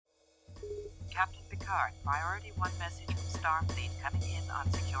Captain Picard. Priority 1 message from Starfleet coming in on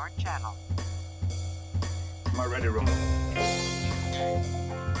secured channel. My Readier Room.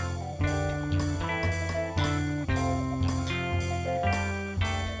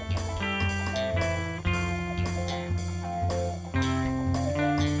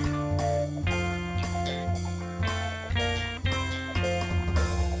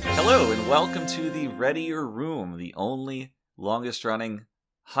 Hello and welcome to the Readier Room, the only longest running,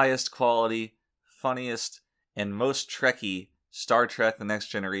 highest quality, funniest, and most Trekkie Star Trek The Next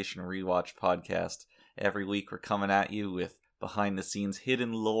Generation rewatch podcast. Every week we're coming at you with behind the scenes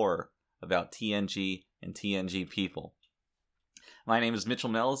hidden lore about TNG and TNG people. My name is Mitchell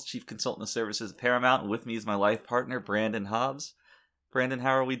Mells, Chief Consultant of Services at Paramount, and with me is my life partner, Brandon Hobbs. Brandon,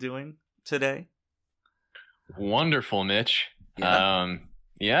 how are we doing today? Wonderful, Mitch.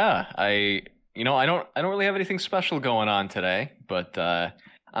 Yeah. I don't really have anything special going on today, but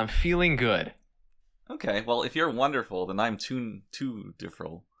I'm feeling good. Okay, well, if you're wonderful, then I'm too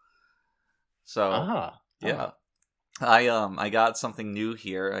different. So, yeah. I got something new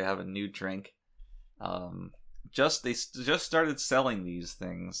here. I have a new drink. They just started selling these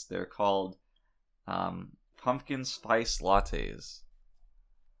things. They're called pumpkin spice lattes.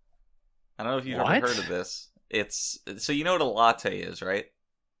 I don't know if you've ever heard of this. So you know what a latte is, right?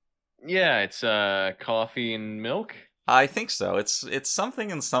 Yeah, it's coffee and milk. I think so. It's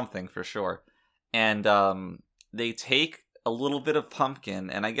something and something for sure. And they take a little bit of pumpkin,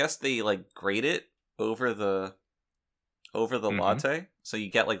 and I guess they like grate it over the latte, so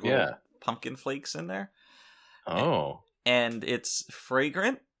you get like little pumpkin flakes in there. Oh. And it's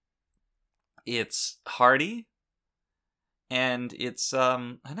fragrant. It's hearty. And it's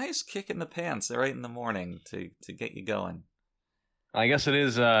a nice kick in the pants right in the morning to get you going. I guess it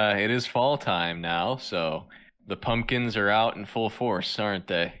is fall time now, so the pumpkins are out in full force, aren't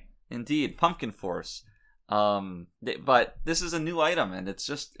they? Indeed, pumpkin force. But this is a new item, and it's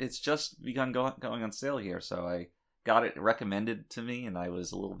just begun going on sale here. So I got it recommended to me, and I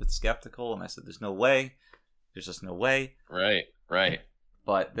was a little bit skeptical, and I said, "There's no way. There's just no way." Right.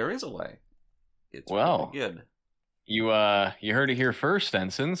 But there is a way. It's well, really good. You heard it here first,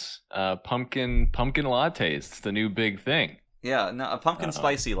 ensigns. Pumpkin lattes. It's the new big thing. Yeah, no, a pumpkin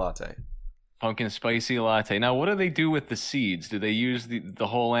spicy latte. Pumpkin spicy latte. Now, what do they do with the seeds? Do they use the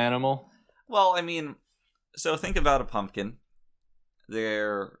whole animal? Well, I mean, so think about a pumpkin.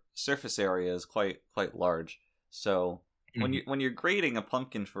 Their surface area is quite large. So when you're grating a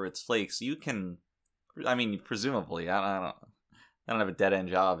pumpkin for its flakes, you can, I mean, presumably, I don't have a dead end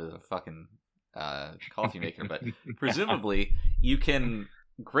job as a fucking coffee maker, but presumably you can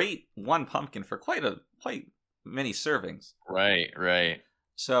grate one pumpkin for quite many servings. Right.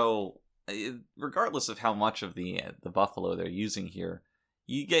 So regardless of how much of the buffalo they're using here,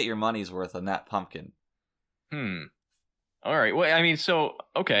 you get your money's worth on that pumpkin. All right. Well, I mean, so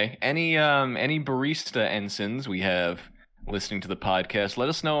okay. Any barista ensigns we have listening to the podcast, let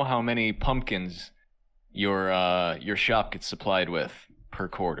us know how many pumpkins your shop gets supplied with per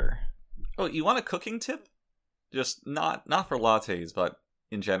quarter. Oh, you want a cooking tip? Just not for lattes, but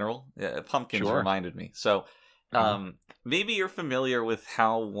in general, pumpkins reminded me. So, maybe you're familiar with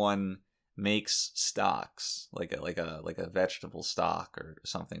how one makes stocks, like a vegetable stock or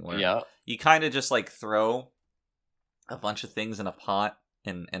something, where you kind of just like throw a bunch of things in a pot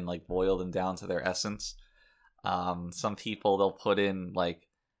and like boil them down to their essence. Some people, they'll put in like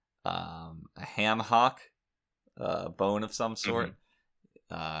a ham hock, a bone of some sort.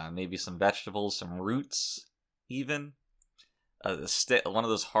 Maybe some vegetables, some roots, even one of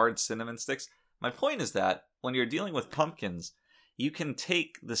those hard cinnamon sticks. My point is that when you're dealing with pumpkins, you can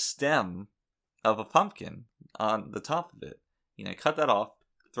take the stem of a pumpkin on the top of it. You know, cut that off,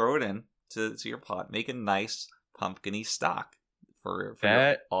 throw it in to your pot, make a nice pumpkin-y stock for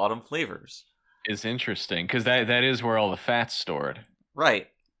your autumn flavors. Is interesting because that is where all the fat's stored. Right,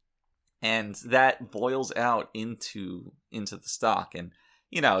 and that boils out into the stock, and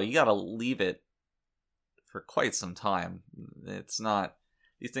you know, you gotta leave it for quite some time. It's not,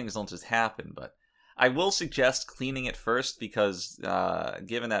 these things don't just happen, but I will suggest cleaning it first because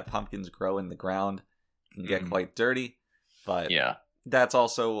given that pumpkins grow in the ground, it can get quite dirty. But that's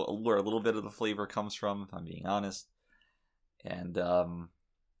also where a little bit of the flavor comes from, if I'm being honest. And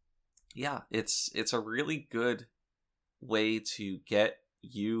it's a really good way to get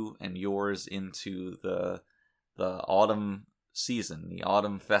you and yours into the autumn season, the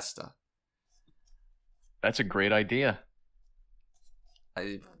autumn festa. That's a great idea.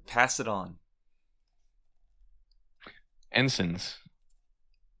 I pass it on. Ensigns,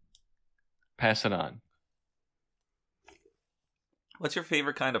 pass it on. What's your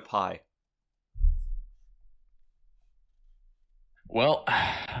favorite kind of pie? Well,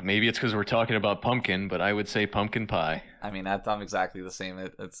 maybe it's because we're talking about pumpkin, but I would say pumpkin pie. I mean, I'm exactly the same.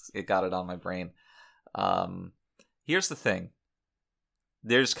 It got it on my brain. Um, Here's the thing.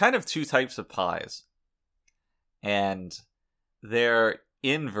 There's kind of two types of pies, and they're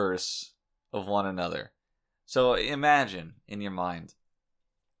inverse of one another. So imagine in your mind,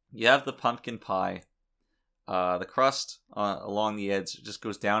 you have the pumpkin pie. The crust along the edge just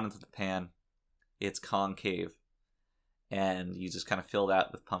goes down into the pan. It's concave, and you just kind of fill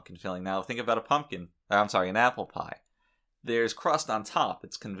that with pumpkin filling. Now think about an apple pie. There's crust on top.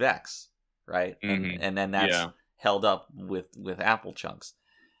 It's convex, right? Mm-hmm. And then that's held up with apple chunks.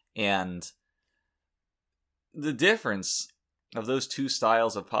 And the difference of those two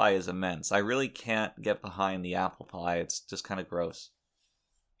styles of pie is immense. I really can't get behind the apple pie. It's just kind of gross.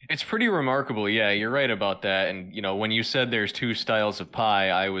 It's pretty remarkable. Yeah, you're right about that. And when you said there's two styles of pie,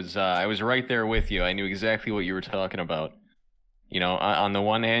 I was right there with you. I knew exactly what you were talking about. On the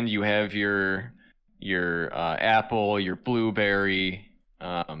one hand, you have your apple, your blueberry,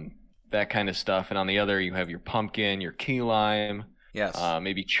 that kind of stuff, and on the other, you have your pumpkin, your key lime, yes,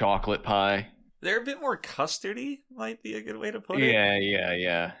 maybe chocolate pie. They're a bit more custardy, might be a good way to put it.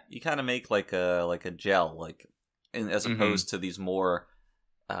 Yeah. You kind of make like a gel, as opposed to these more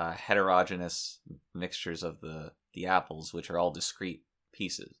heterogeneous mixtures of the apples, which are all discrete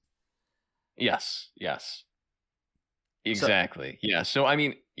pieces. Yes. Exactly. So I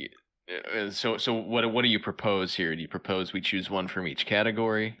mean, so what do you propose here? Do you propose we choose one from each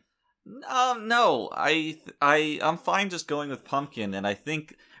category? No. I'm fine just going with pumpkin, and I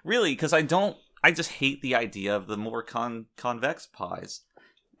think really because I just hate the idea of the more convex pies,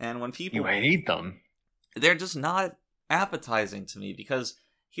 and when people you hate them, they're just not appetizing to me because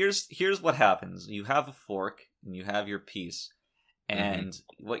here's what happens: you have a fork and you have your piece. And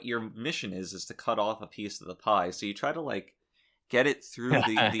what your mission is to cut off a piece of the pie. So you try to get it through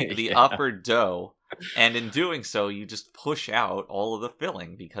the upper dough, and in doing so, you just push out all of the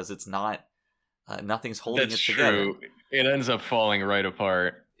filling because it's not nothing's holding it together. True. It ends up falling right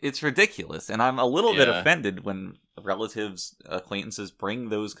apart. It's ridiculous, and I'm a little bit offended when relatives, acquaintances bring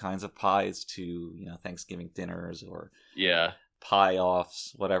those kinds of pies to Thanksgiving dinners or pie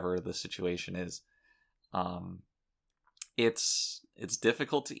offs, whatever the situation is. It's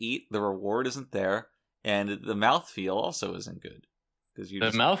difficult to eat. The reward isn't there, and the mouthfeel also isn't good because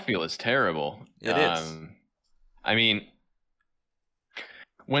the mouthfeel is terrible. It is. I mean,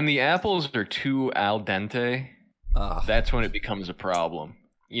 when the apples are too al dente, that's when it becomes a problem.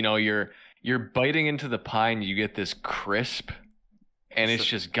 You're biting into the pie and you get this crisp, and it's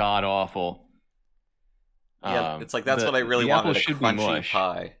just god awful. Yeah, it's like that's what I really wanted. A crunchy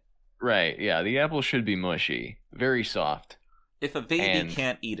pie. Right, yeah, the apple should be mushy, very soft. If a baby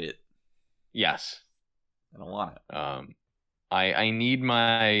can't eat it, yes, I don't want it. I need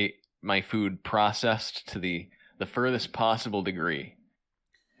my food processed to the furthest possible degree,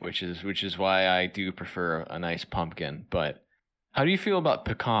 which is why I do prefer a nice pumpkin. But how do you feel about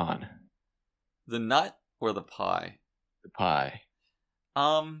pecan? The nut or the pie? The pie.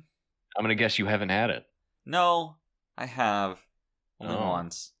 I'm gonna guess you haven't had it. No, I have only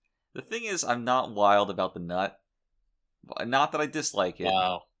once. The thing is, I'm not wild about the nut. Not that I dislike it.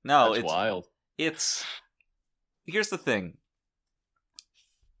 Wow. No, it's wild. Here's the thing.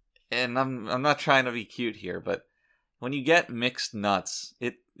 And I'm not trying to be cute here, but when you get mixed nuts,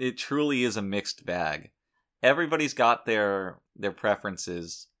 it truly is a mixed bag. Everybody's got their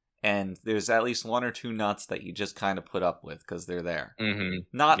preferences, and there's at least one or two nuts that you just kind of put up with because they're there. Mm-hmm.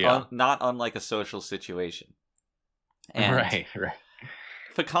 Not unlike a social situation. And right.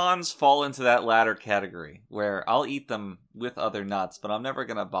 Pecans fall into that latter category, where I'll eat them with other nuts, but I'm never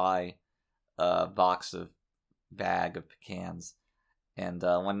going to buy a bag of pecans. And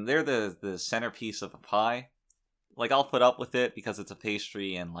when they're the centerpiece of a pie, I'll put up with it because it's a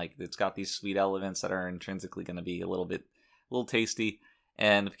pastry and it's got these sweet elements that are intrinsically going to be a little tasty.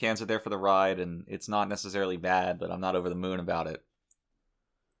 And the pecans are there for the ride, and it's not necessarily bad, but I'm not over the moon about it.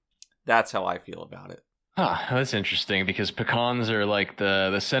 That's how I feel about it. That's interesting because pecans are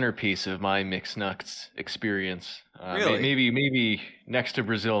the centerpiece of my mixed nuts experience. Really? Maybe next to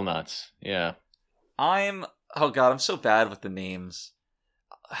Brazil nuts. Yeah. I'm so bad with the names.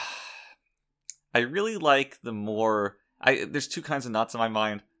 I really like the more... there's two kinds of nuts in my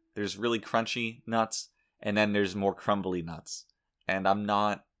mind. There's really crunchy nuts, and then there's more crumbly nuts. And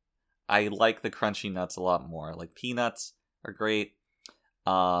I like the crunchy nuts a lot more. Peanuts are great.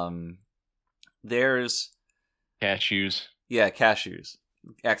 There's cashews. Yeah, cashews.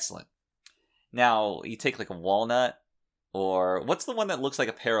 Excellent. Now, you take a walnut, or what's the one that looks like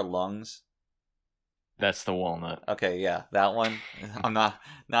a pair of lungs? That's the walnut. Okay, yeah, that one. I'm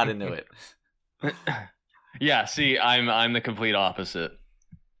not into it. Yeah, see, I'm the complete opposite.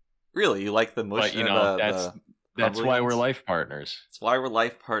 Really, you like the mush? But that's why we're life partners. That's why we're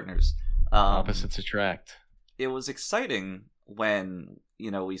life partners. Opposites attract. It was exciting when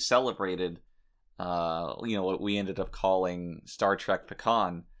we celebrated what we ended up calling Star Trek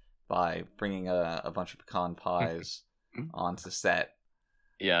Pecan by bringing a bunch of pecan pies onto set.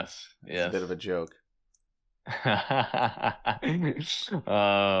 Yes. It's a bit of a joke.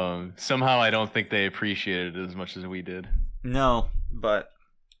 Somehow I don't think they appreciated it as much as we did. No, but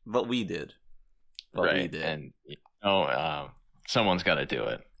we did. We did. And someone's got to do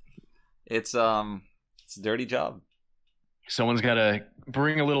it. It's a dirty job. Someone's got to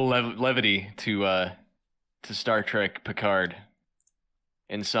bring a little levity to Star Trek Picard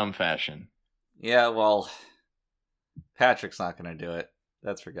in some fashion. Yeah, well, Patrick's not going to do it.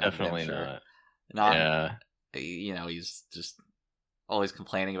 That's for goddamn Definitely sure. not. Yeah. He's just always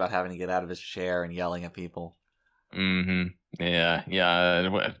complaining about having to get out of his chair and yelling at people. Mm-hmm. Yeah.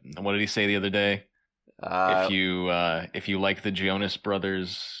 What did he say the other day? If you like the Jonas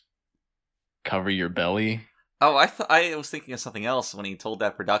Brothers, cover your belly. Oh, I was thinking of something else when he told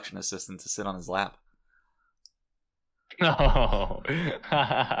that production assistant to sit on his lap. Oh.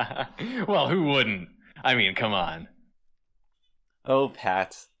 Well, who wouldn't? I mean, come on. Oh,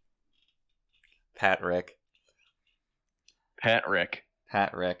 Pat Rick.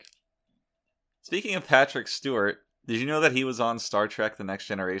 Speaking of Patrick Stewart, did you know that he was on Star Trek The Next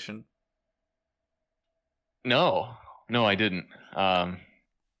Generation? No, I didn't.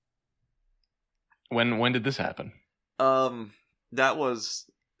 When did this happen? That was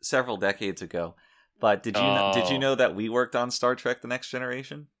several decades ago. But did you know that we worked on Star Trek The Next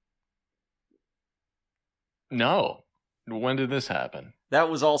Generation? No. When did this happen? That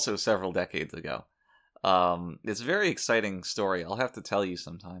was also several decades ago. It's a very exciting story. I'll have to tell you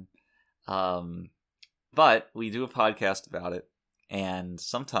sometime. But we do a podcast about it, and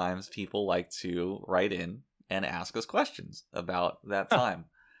sometimes people like to write in and ask us questions about that time.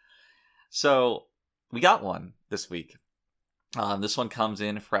 So we got one this week. This one comes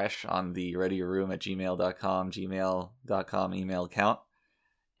in fresh on the Readier Room at gmail.com email account.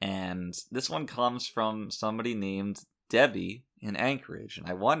 And this one comes from somebody named Debbie in Anchorage. And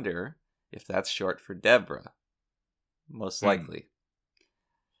I wonder if that's short for Deborah. Most likely.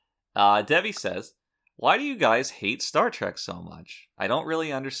 Debbie says, "Why do you guys hate Star Trek so much? I don't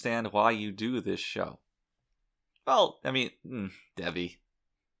really understand why you do this show." Well, I mean, Debbie,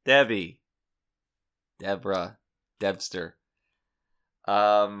 Deborah, Debster.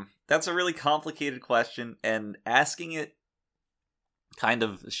 That's a really complicated question, and asking it kind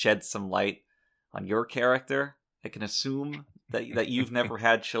of sheds some light on your character. I can assume that you've never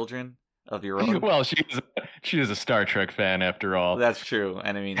had children of your own. Well, she is a Star Trek fan after all. That's true,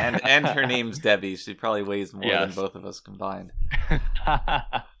 and I mean, and her name's Debbie. She probably weighs more than both of us combined.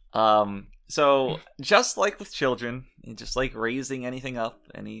 So just like with children, just like raising anything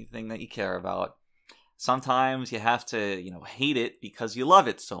that you care about, sometimes you have to, hate it because you love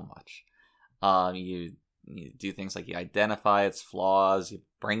it so much. You do things like you identify its flaws, you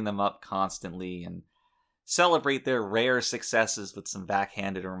bring them up constantly, and celebrate their rare successes with some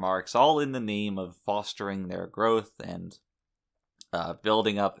backhanded remarks, all in the name of fostering their growth and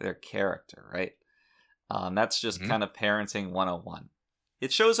building up their character, right? That's just kind of parenting 101.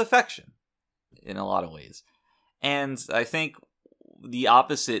 It shows affection in a lot of ways. And I think the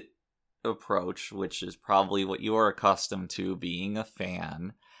opposite approach, which is probably what you're accustomed to being a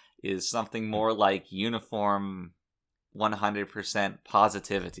fan, is something more like uniform 100%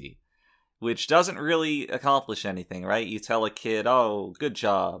 positivity, which doesn't really accomplish anything, right? You tell a kid, "Oh, good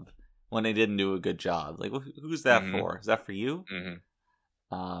job," when they didn't do a good job. Like, who's that for? Is that for you?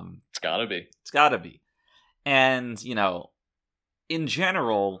 It's gotta be. And, in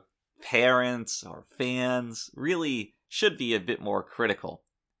general, parents or fans really should be a bit more critical.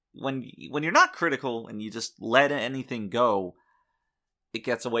 When you're not critical and you just let anything go, it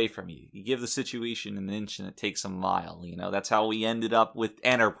gets away from you. You give the situation an inch and it takes a mile. That's how we ended up with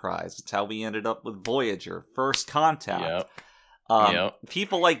Enterprise. It's how we ended up with Voyager, First Contact. Yep.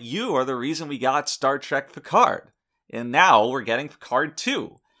 People like you are the reason we got Star Trek Picard. And now we're getting Picard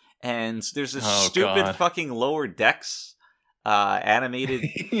 2. And there's this stupid fucking Lower Decks animated...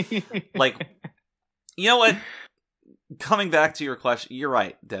 like, you know what? Coming back to your question, you're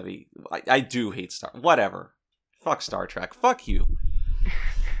right, Debbie. I do hate whatever. Fuck Star Trek. Fuck you.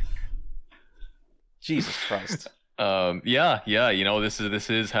 Jesus Christ. Yeah. This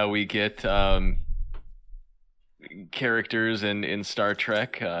is how we get characters in Star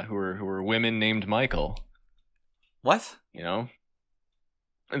Trek who are women named Michael. What? You know,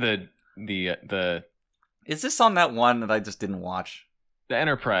 the Is this on that one that I just didn't watch? The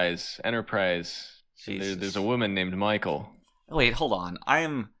Enterprise. Jesus. There's a woman named Michael. Wait, hold on. I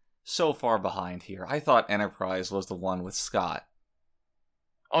am so far behind here. I thought Enterprise was the one with Scott.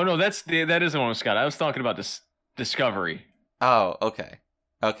 Oh no, that is the one with Scott. I was talking about Discovery. Oh, okay.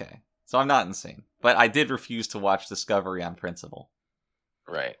 Okay. So I'm not insane. But I did refuse to watch Discovery on principle.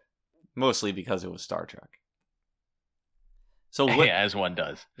 Right. Mostly because it was Star Trek. So what, yeah, as one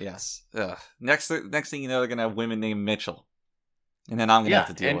does. Yes. Ugh. Next thing you know, they're gonna have women named Mitchell, and then I'm gonna have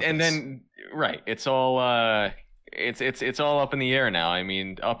to deal with and this. then right, it's all it's all up in the air now. I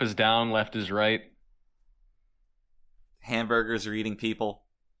mean, up is down, left is right. Hamburgers are eating people.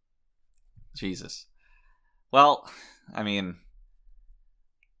 Jesus. Well, I mean,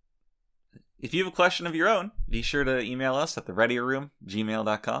 if you have a question of your own, be sure to email us at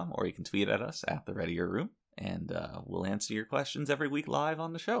thereadierroom@gmail.com, or you can tweet at us at thereadierroom. And we'll answer your questions every week live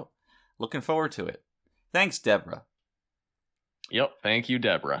on the show. Looking forward to it. Thanks, Deborah. Yep, thank you,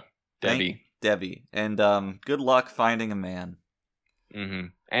 Deborah. Debbie. And good luck finding a man. Mm-hmm.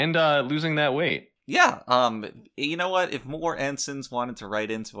 And losing that weight. Yeah. You know what? If more ensigns wanted to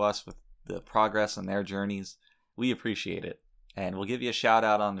write into us with the progress on their journeys, we appreciate it. And we'll give you a shout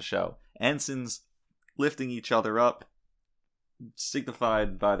out on the show. Ensigns lifting each other up,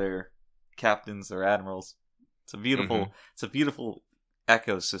 signified by their captains or admirals. It's a beautiful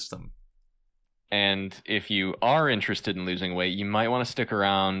ecosystem. And if you are interested in losing weight, you might want to stick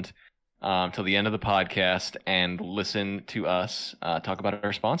around till the end of the podcast and listen to us talk about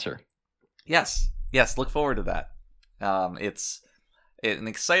our sponsor. Yes, look forward to that. It's an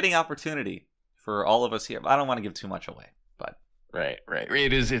exciting opportunity for all of us here. I don't want to give too much away, but right.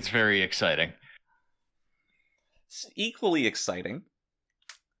 It's very exciting. It's equally exciting,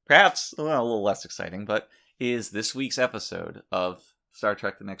 perhaps a little less exciting, but is this week's episode of Star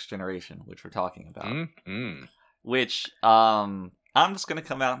Trek The Next Generation, which we're talking about. Mm-hmm. Which, I'm just going to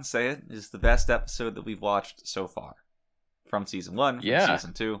come out and say it, is the best episode that we've watched so far. From Season 1, from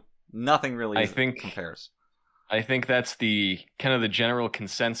Season 2. Nothing really compares. I think that's the kind of the general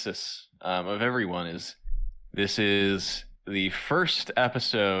consensus of everyone is this is the first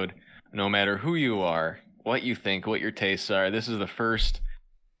episode, no matter who you are, what you think, what your tastes are, this is the first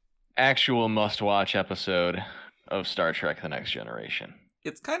actual must-watch episode of Star Trek The Next Generation.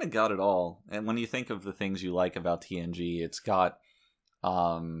 It's kind of got it all. And when you think of the things you like about TNG, it's got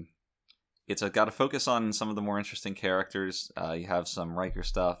a focus on some of the more interesting characters. You have some Riker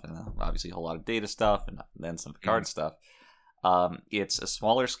stuff, and obviously a whole lot of Data stuff, and then some Picard stuff. It's a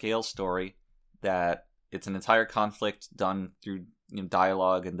smaller scale story that it's an entire conflict done through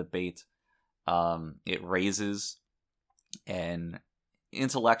dialogue and debate. It raises an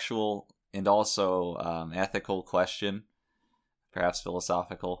intellectual and also ethical question, perhaps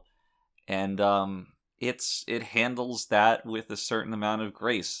philosophical, and it handles that with a certain amount of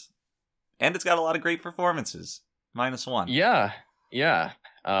grace, and it's got a lot of great performances. -1. Yeah.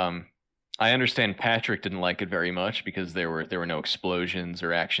 I understand Patrick didn't like it very much because there were no explosions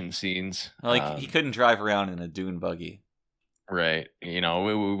or action scenes. Like he couldn't drive around in a dune buggy. Right.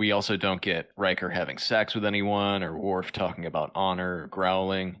 We also don't get Riker having sex with anyone or Worf talking about honor or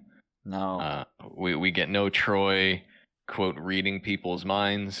growling. No. We get no Troy, quote, reading people's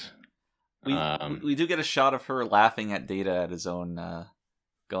minds. We do get a shot of her laughing at Data at his own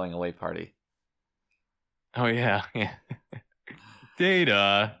going away party. Oh, yeah.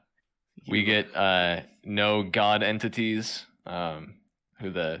 Data. We get no god entities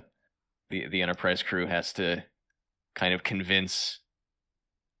who the Enterprise crew has to kind of convince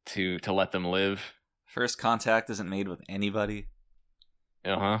to let them live. First contact isn't made with anybody.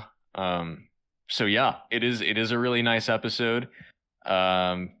 So yeah, it is a really nice episode.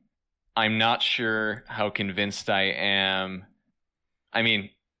 I'm not sure how convinced I am. I mean,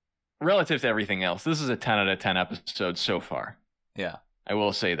 relative to everything else, this is a 10 out of 10 episode so far. Yeah. I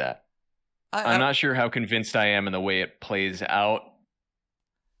will say that. I'm not sure how convinced I am in the way it plays out.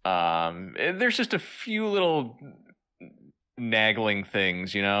 There's just a few little nagging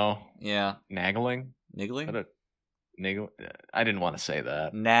things, Yeah. Niggling? Niggle? I didn't want to say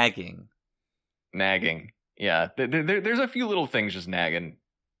that. Nagging. Yeah. There's a few little things just nagging.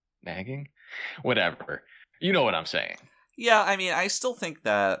 Whatever. You know what I'm saying. Yeah, I mean, I still think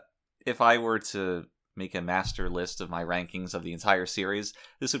that if I were to make a master list of my rankings of the entire series,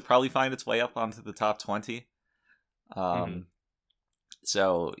 this would probably find its way up onto the top 20.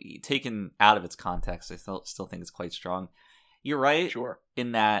 So, taken out of its context, I still think it's quite strong. You're right. Sure.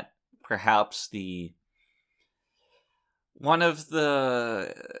 In that perhaps the One of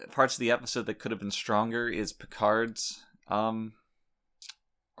the parts of the episode that could have been stronger is Picard's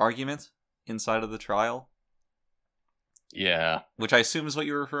argument inside of the trial. Yeah. Which I assume is what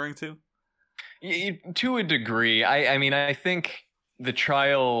you're referring to? To a degree. I mean, I think the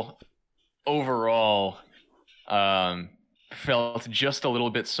trial overall felt just a little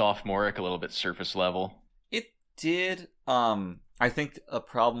bit sophomoric, a little bit surface level. It did. I think a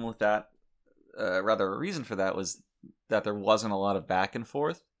problem with that, rather a reason for that, was that there wasn't a lot of back and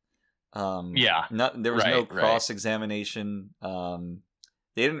forth. There was no cross-examination.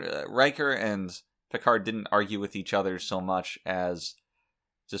 They didn't. Riker and Picard didn't argue with each other so much as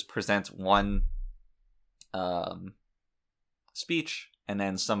just present one speech, and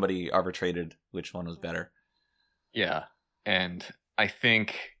then somebody arbitrated which one was better. Yeah, and I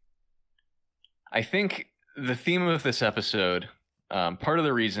think the theme of this episode, part of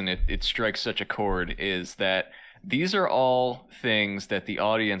the reason it strikes such a chord is that these are all things that the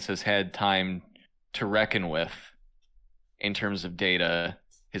audience has had time to reckon with in terms of Data,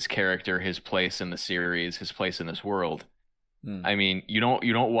 his character, his place in the series, his place in this world. I mean, you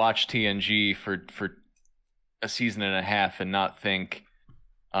don't watch TNG for a season and a half and not think,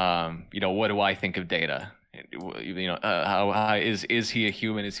 what do I think of Data? How is he a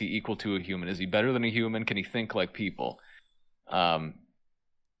human? Is he equal to a human? Is he better than a human? Can he think like people?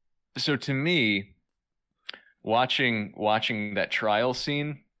 So to me, watching that trial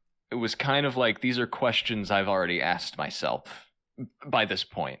scene, it was kind of like, these are questions I've already asked myself by this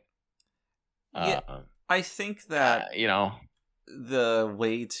point. I think that the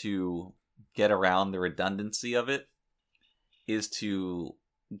way to get around the redundancy of it is to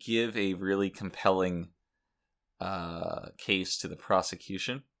give a really compelling case to the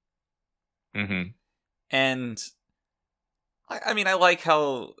prosecution. Mm-hmm. And I mean, I like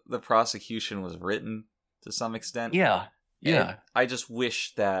how the prosecution was written to some extent. Yeah. And I just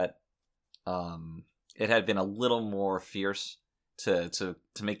wish that it had been a little more fierce to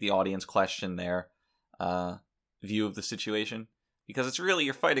make the audience question their view of the situation, because it's really,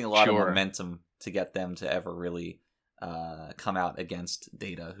 you're fighting a lot of momentum to get them to ever really come out against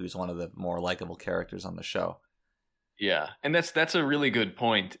Data, who's one of the more likable characters on the show. Yeah, and that's a really good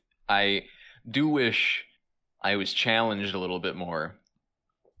point. I do wish I was challenged a little bit more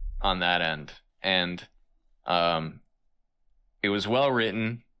on that end, and it was well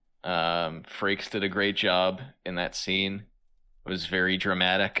written. Frakes did a great job in that scene. It was very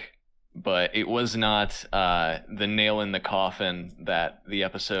dramatic, but it was not the nail in the coffin that the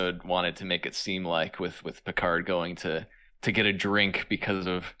episode wanted to make it seem like, with Picard going to get a drink because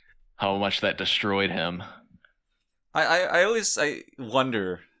of how much that destroyed him. I always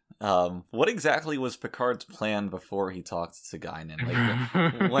wonder, what exactly was Picard's plan before he talked to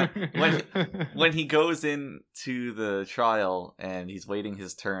Guinan? Like, when he goes into the trial and he's waiting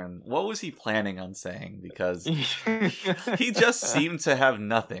his turn, what was he planning on saying? Because he just seemed to have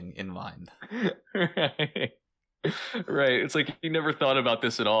nothing in mind. Right. It's like he never thought about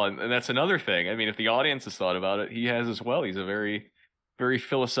this at all, and that's another thing. I mean, if the audience has thought about it, he has as well. He's a very, very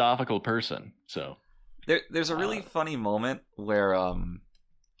philosophical person. So there's a really funny moment where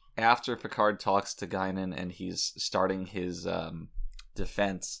after Picard talks to Guinan and he's starting his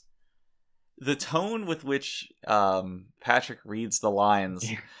defense, the tone with which Patrick reads the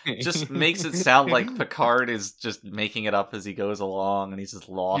lines just makes it sound like Picard is just making it up as he goes along, and he's just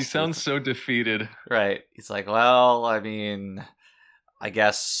lost. He sounds so defeated. Right. He's like, well, I mean, I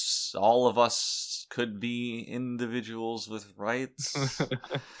guess all of us could be individuals with rights.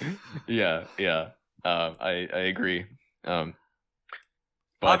 Yeah. I agree. But,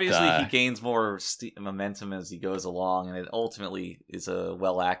 obviously, he gains more momentum as he goes along, and it ultimately is a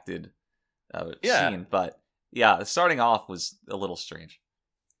well-acted scene. But yeah, starting off was a little strange.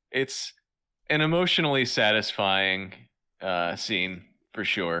 It's an emotionally satisfying scene for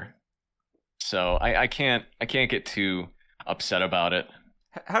sure. So I can't get too upset about it.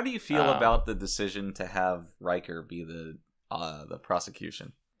 How do you feel about the decision to have Riker be the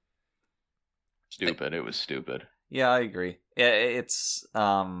prosecution? Stupid. It was stupid. Yeah, I agree. It's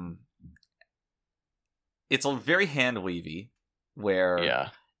a very hand-wavy,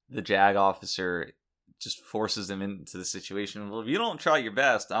 where the JAG officer just forces him into the situation. Well, if you don't try your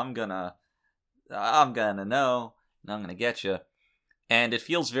best, I'm gonna know, and I'm gonna get you. And it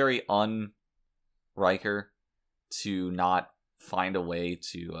feels very un-Riker to not find a way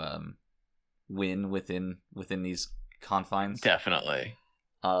to win within these confines. Definitely.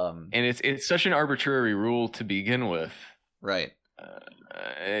 And it's such an arbitrary rule to begin with. Right.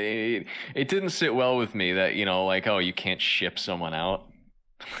 It didn't sit well with me that, you can't ship someone out.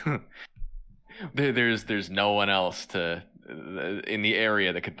 There's no one else to in the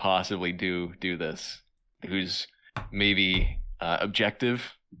area that could possibly do this, who's maybe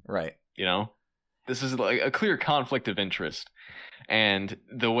objective, right? You know, this is like a clear conflict of interest, and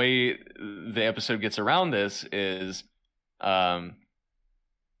the way the episode gets around this is,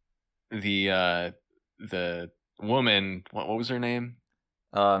 the woman, what was her name?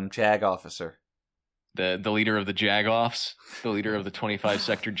 JAG officer. The leader of the Jagoffs, the leader of the 25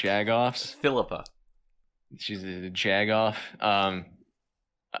 sector Jagoffs. Philippa. She's a Jagoff.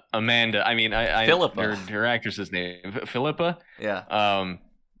 Amanda. I mean, Philippa. Her actress's name, Philippa. Yeah.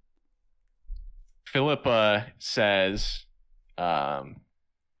 Philippa says,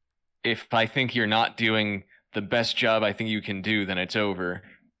 if I think you're not doing the best job I think you can do, then it's over.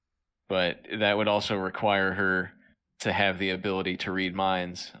 But that would also require her to have the ability to read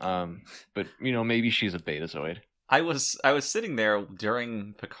minds. But maybe she's a Betazoid. I was sitting there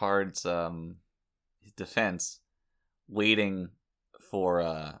during Picard's defense, waiting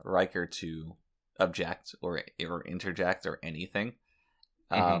for Riker to object or interject or anything,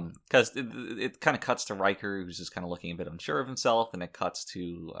 because it kind of cuts to Riker, who's just kind of looking a bit unsure of himself, and it cuts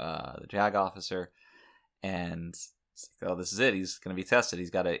to the JAG officer, and it's like, oh, this is it. He's going to be tested.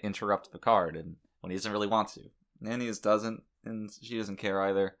 He's got to interrupt Picard, and when he doesn't really want to. And he just doesn't, and she doesn't care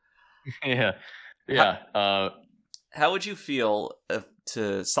either. Yeah. How would you feel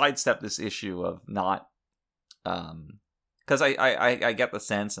to sidestep this issue of not... Because I get the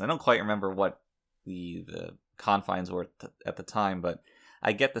sense, and I don't quite remember what the confines were at the time, but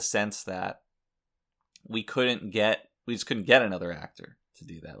I get the sense that we just couldn't get another actor to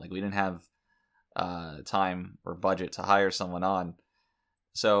do that. Like, we didn't have time or budget to hire someone on.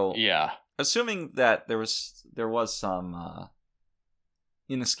 So yeah. Assuming that there was some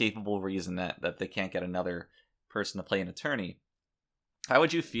inescapable reason that they can't get another person to play an attorney, how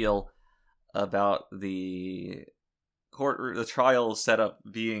would you feel about the trial setup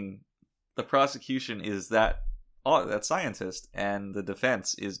being the prosecution is that scientist and the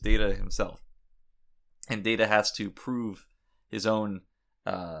defense is Data himself, and Data has to prove his own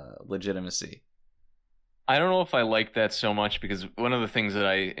legitimacy? I don't know if I like that so much, because one of the things that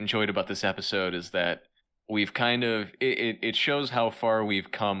I enjoyed about this episode is that we've kind of it shows how far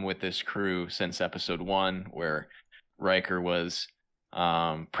we've come with this crew since episode 1, where Riker was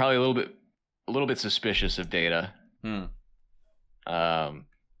probably a little bit suspicious of Data.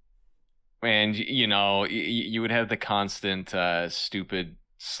 And you would have the constant stupid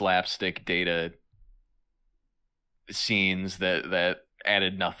slapstick Data scenes that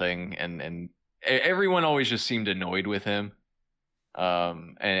added nothing, and everyone always just seemed annoyed with him.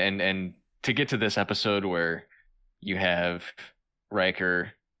 And to get to this episode where you have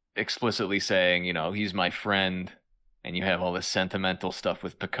Riker explicitly saying, he's my friend, and you have all this sentimental stuff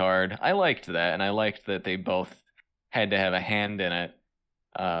with Picard, I liked that, and I liked that they both had to have a hand in it.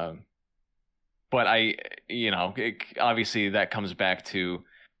 But obviously that comes back to,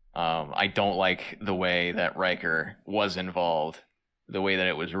 I don't like the way that Riker was involved, the way that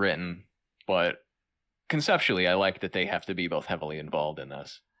it was written. But conceptually, I like that they have to be both heavily involved in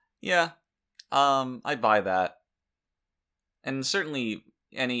this. Yeah, I buy that. And certainly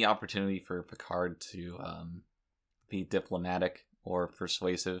any opportunity for Picard to be diplomatic or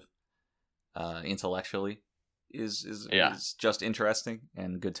persuasive intellectually is just interesting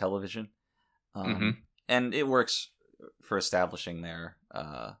and good television. And it works for establishing their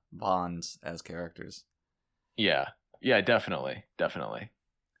bonds as characters. Yeah, definitely.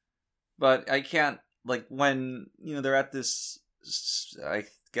 But I can't, when, they're at this, I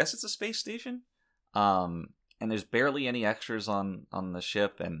guess it's a space station, and there's barely any extras on the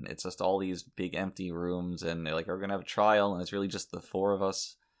ship, and it's just all these big empty rooms, and they're like, we're going to have a trial, and it's really just the 4 of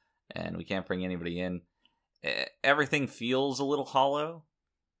us, and we can't bring anybody in. Everything feels a little hollow.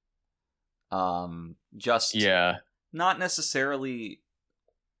 Not necessarily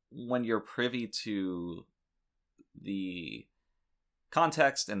when you're privy to the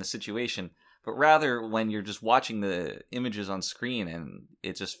context and the situation, but rather when you're just watching the images on screen, and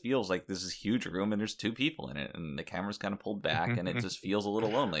it just feels like this is a huge room and there's 2 people in it, and the camera's kind of pulled back, and it just feels a little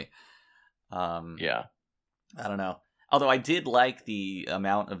lonely. I don't know. Although I did like the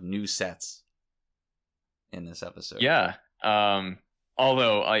amount of new sets in this episode. Yeah.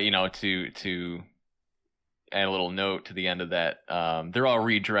 Although, to add a little note to the end of that, they're all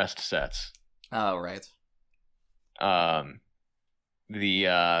redressed sets. Oh, right.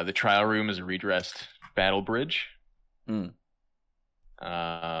 The trial room is a redressed battle bridge. What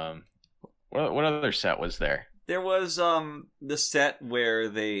other set was there? There was the set where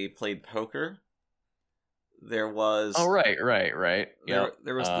they played poker. There was right.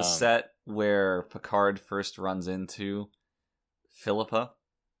 There was the set where Picard first runs into Philippa.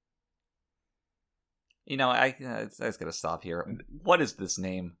 You know, I just gotta stop here. What is this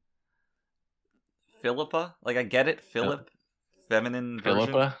name? Philippa? Like, I get it, Philip, feminine version.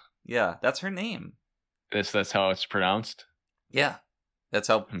 Philippa? Yeah, that's her name. That's how it's pronounced? Yeah. That's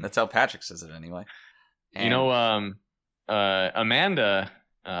how Patrick says it anyway. And... You know, Amanda,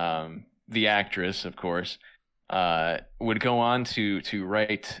 the actress, of course, would go on to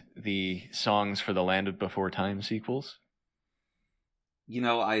write the songs for the Land Before Time sequels. You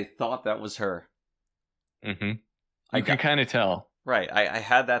know, I thought that was her. Mm-hmm. You can kind of tell. Right. I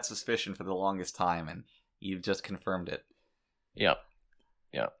had that suspicion for the longest time, and you've just confirmed it. Yep.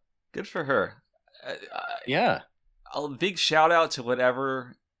 Good for her. Yeah. A big shout out to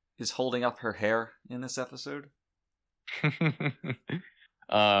whatever is holding up her hair in this episode.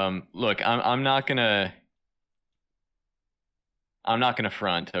 Look, I'm not gonna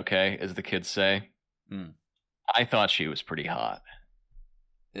front, okay, as the kids say. I thought she was pretty hot.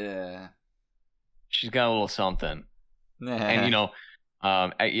 Yeah. She's got a little something. And you know,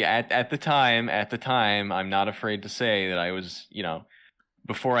 at the time, I'm not afraid to say that I was, you know,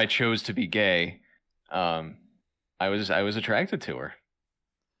 before I chose to be gay, I was attracted to her.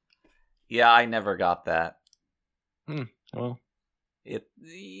 Yeah, I never got that. Well, I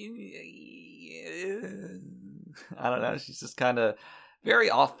don't know. She's just kind of very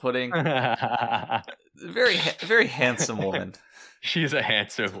off-putting. very handsome woman. She's a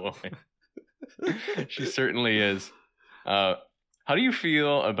handsome woman. She certainly is. How do you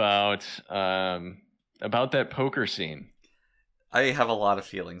feel about that poker scene? I have a lot of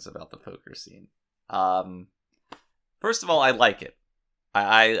feelings about the poker scene. First of all, I like it.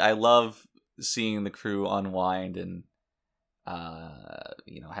 I love seeing the crew unwind and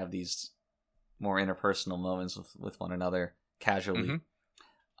have these more interpersonal moments with one another casually.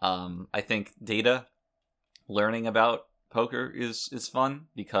 Mm-hmm. I think Data learning about poker is fun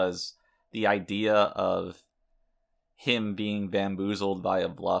because the idea of him being bamboozled by a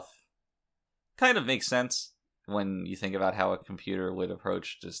bluff kind of makes sense when you think about how a computer would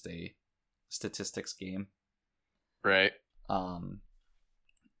approach just a statistics game. Right.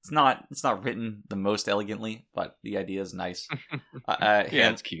 It's not written the most elegantly, but the idea is nice.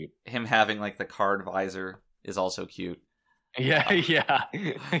 Yeah, it's cute. Him having like the card visor is also cute. Yeah, yeah,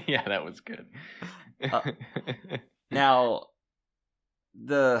 that was good. Now,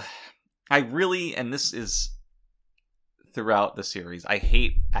 I really, and this is throughout the series, I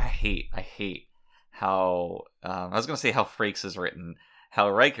hate how I was gonna say how Frakes is written, how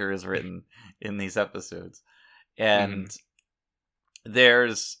Riker is written in these episodes, and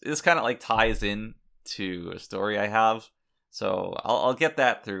this kind of like ties in to a story I have, so I'll get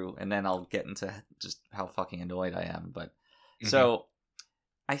that through, and then I'll get into just how fucking annoyed I am. But so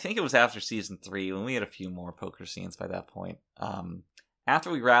I think it was after season 3 when we had a few more poker scenes by that point.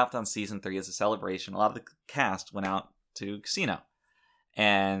 After we wrapped on season 3 as a celebration, a lot of the cast went out to casino.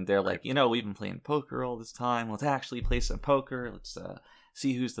 And they're like, we've been playing poker all this time. Let's actually play some poker. Let's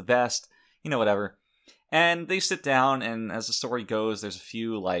see who's the best. whatever. And they sit down, and as the story goes, there's a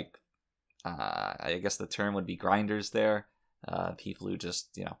few, like, I guess the term would be grinders there. People who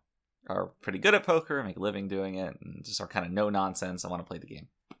just, are pretty good at poker, make a living doing it, and just are kind of no-nonsense. I want to play the game.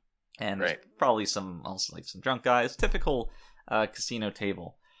 And there's probably some drunk guys. Typical casino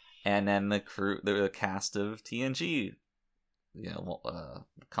table. And then the cast of TNG,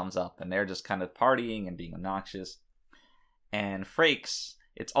 comes up, and they're just kind of partying and being obnoxious. And Frakes,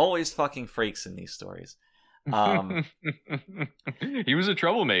 it's always fucking Frakes in these stories. He was a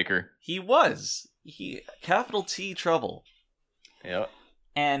troublemaker. He was. Capital T trouble. Yep.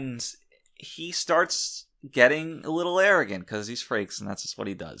 And he starts getting a little arrogant because he's Frakes, and that's just what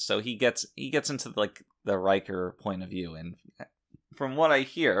he does. So he gets into like the Riker point of view, and from what I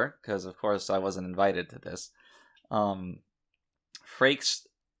hear, because of course I wasn't invited to this, Frakes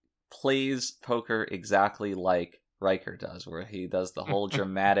plays poker exactly like Riker does, where he does the whole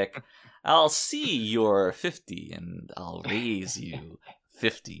dramatic, I'll see you're 50 and I'll raise you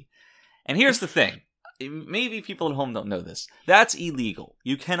 50. And here's the thing. Maybe people at home don't know this. That's illegal.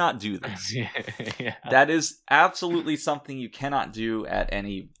 You cannot do this. Yeah. That is absolutely something you cannot do at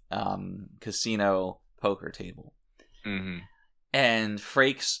any casino poker table. Mm-hmm. And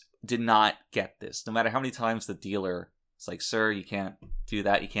Frakes did not get this. No matter how many times the dealer is like, sir, you can't do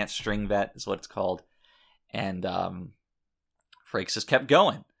that. You can't string bet is what it's called. And Frakes just kept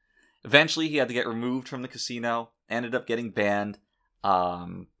going. Eventually, he had to get removed from the casino. Ended up getting banned. I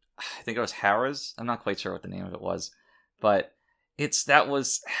think it was Harrah's. I'm not quite sure what the name of it was. But that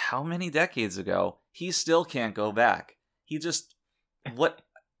was how many decades ago? He still can't go back. He just... I was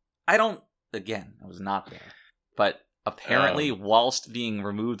not there. But apparently, whilst being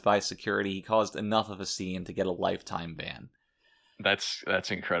removed by security, he caused enough of a scene to get a lifetime ban.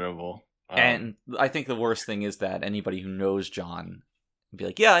 That's incredible. And I think the worst thing is that anybody who knows John would be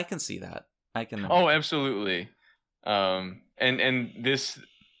like, yeah, I can see that. I can. Oh, absolutely. And this,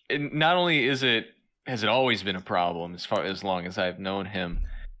 not only has it always been a problem as long as I've known him.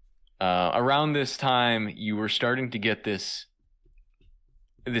 Around this time, you were starting to get this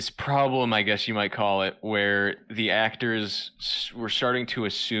problem, I guess you might call it, where the actors were starting to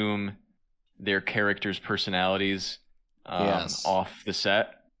assume their characters' personalities off the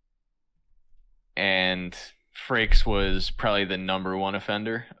set. And Frakes was probably the number one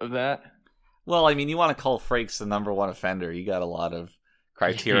offender of that. Well, I mean, you want to call Frakes the number one offender, you got a lot of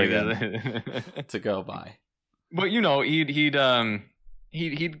criteria to go by. But he'd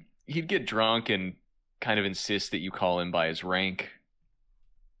get drunk and kind of insist that you call him by his rank,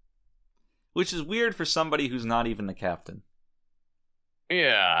 which is weird for somebody who's not even the captain.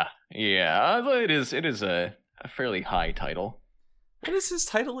 Yeah. It is a fairly high title. What is his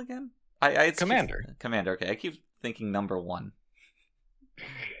title again? It's Commander. Commander. Okay, I keep thinking number one.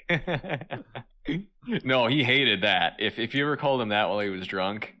 No, he hated that. If you ever called him that while he was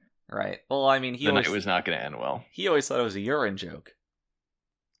drunk, right? Well, I mean, the night was not going to end well. He always thought it was a urine joke.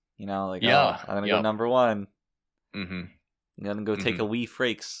 I'm gonna go number one. Mm-hmm. I'm gonna go take a wee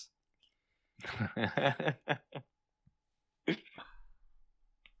Frakes.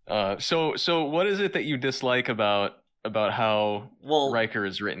 So what is it that you dislike about how Riker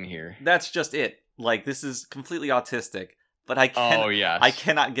is written here? That's just it. Like, this is completely autistic, but I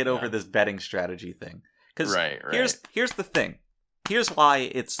cannot get over this betting strategy thing. Because here's the thing. Here's why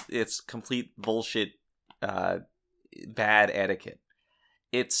it's complete bullshit, bad etiquette.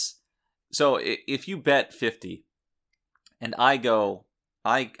 It's so if you bet 50, and I go,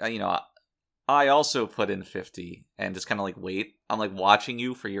 I also put in 50 and just kind of like wait. I'm like watching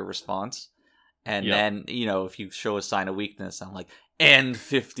you for your response. And then, if you show a sign of weakness, I'm like, and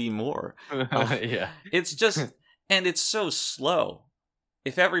 50 more. Yeah. It's just, and it's so slow.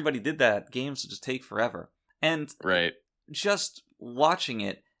 If everybody did that, games would just take forever. And just watching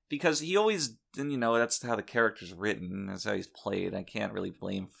it, because he always, that's how the character's written, that's how he's played. I can't really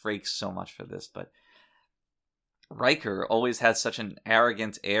blame Frakes so much for this, but Riker always has such an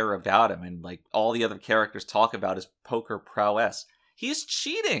arrogant air about him, and like all the other characters talk about his poker prowess. He's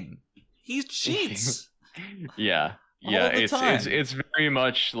cheating. He cheats. Yeah. It's very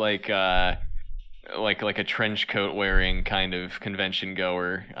much like a trench coat wearing kind of convention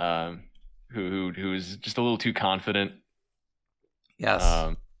goer, who's just a little too confident.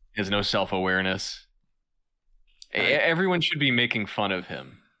 Yes. Has no self-awareness. Everyone should be making fun of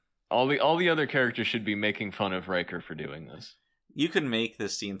him. All the other characters should be making fun of Riker for doing this. You could make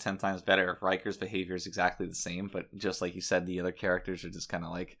this scene 10 times better if Riker's behavior is exactly the same, but just like you said, the other characters are just kind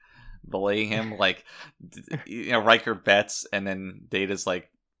of like bullying him. Like, Riker bets, and then Data's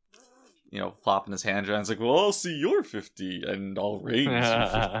like, flopping his hand around. It's like, well, I'll see your 50, and I'll raise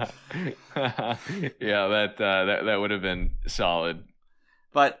your 50. Yeah, that would have been solid.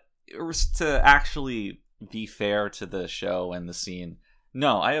 But to actually be fair to the show and the scene,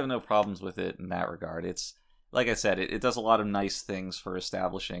 no, I have no problems with it in that regard. It's, like I said, it does a lot of nice things for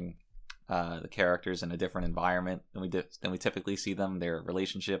establishing the characters in a different environment than we typically see them, their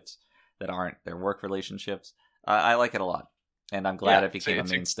relationships that aren't their work relationships. I like it a lot, and I'm glad it became a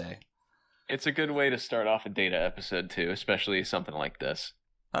mainstay. It's a good way to start off a Data episode, too, especially something like this.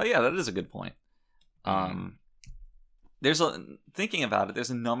 Oh, yeah, that is a good point. Thinking about it, there's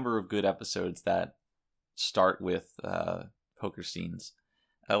a number of good episodes that start with poker scenes.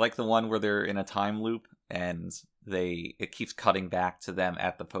 I like the one where they're in a time loop and it keeps cutting back to them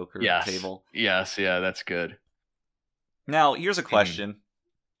at the poker table. Yes, yeah, that's good. Now, here's a question.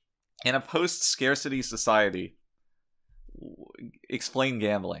 In a post-scarcity society, explain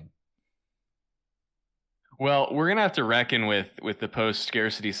gambling. Well, we're going to have to reckon with the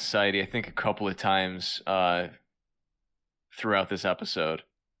post-scarcity society, I think, a couple of times throughout this episode.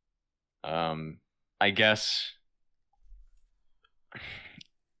 I guess,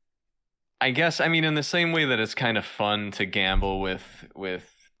 I mean, in the same way that it's kind of fun to gamble with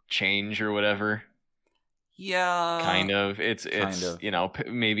change or whatever. Yeah. Kind of. It's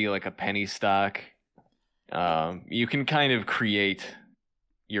maybe like a penny stock. You can kind of create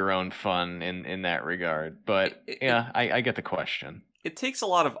your own fun in that regard. But I get the question. It takes a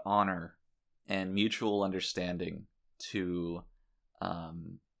lot of honor and mutual understanding to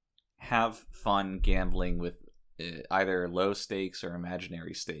have fun gambling with either low stakes or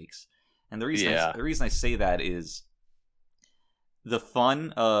imaginary stakes. And the reason I say that is the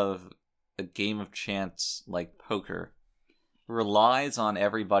fun of a game of chance like poker relies on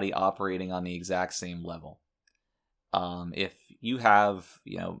everybody operating on the exact same level. If you have,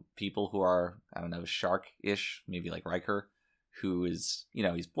 people who are, I don't know, shark-ish, maybe like Riker, who is,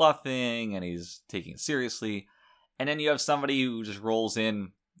 he's bluffing and he's taking it seriously. And then you have somebody who just rolls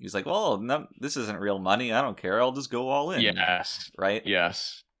in. He's like, well, no, this isn't real money. I don't care. I'll just go all in. Yes. Right?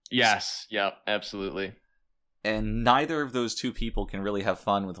 Yes. Yep, absolutely. And neither of those two people can really have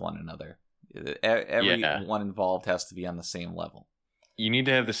fun with one another. Everyone involved has to be on the same level. You need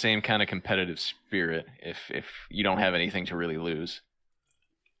to have the same kind of competitive spirit if you don't have anything to really lose.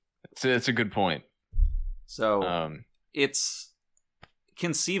 It's a good point. So it's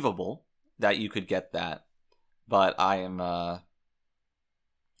conceivable that you could get that, but I am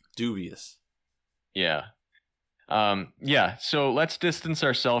dubious. Yeah. So let's distance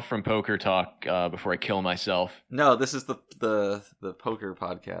ourselves from poker talk before I kill myself. No, this is the poker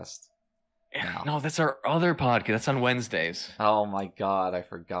podcast. No, that's our other podcast. That's on Wednesdays. Oh my god, I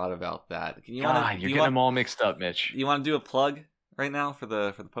forgot about that. You're getting them all mixed up, Mitch. You want to do a plug right now for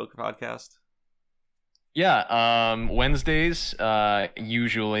the poker podcast? Yeah, Wednesdays,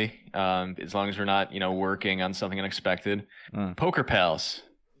 usually, as long as we're not, working on something unexpected. Poker Pals.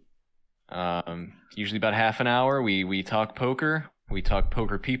 Usually about half an hour. We talk poker. We talk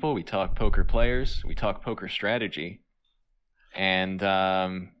poker people. We talk poker players. We talk poker strategy. And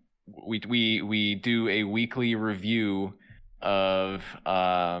we do a weekly review of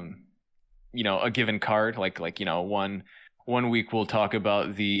a given card. Like one week we'll talk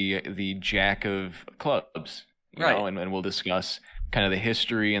about the Jack of Clubs, right? And we'll discuss kind of the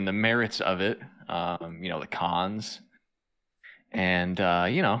history and the merits of it. The cons, and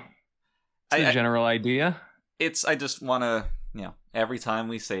it's a general idea. I just want to, every time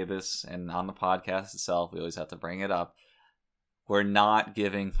we say this, and on the podcast itself, we always have to bring it up. We're not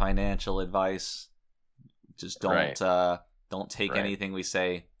giving financial advice. Just don't take anything we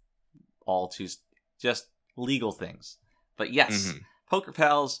say all too, just legal things. But yes, Poker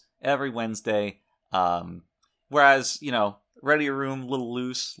Pals every Wednesday. Whereas, Readier Room, a little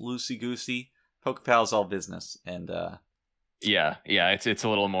loosey goosey. Poker Pals all business, and it's a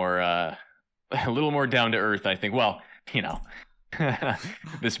little more down to earth, I think. Well,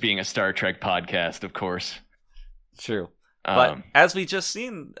 this being a Star Trek podcast, of course. True. But as we just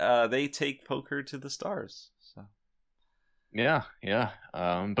seen, they take poker to the stars. So. Yeah.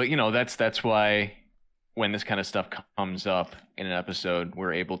 But that's why when this kind of stuff comes up in an episode,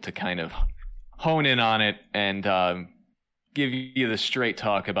 we're able to kind of hone in on it and give you the straight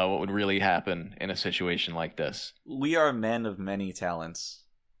talk about what would really happen in a situation like this. We are men of many talents.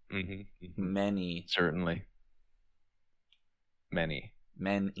 Mm-hmm. Many. Certainly. Many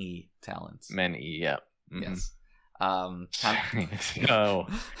talents. Yeah. Mm-hmm.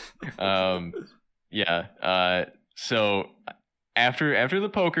 Yes. So after the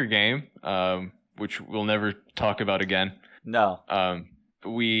poker game, which we'll never talk about again. No.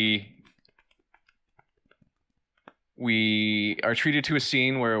 We are treated to a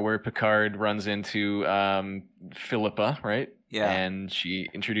scene where Picard runs into Philippa, right? Yeah. And she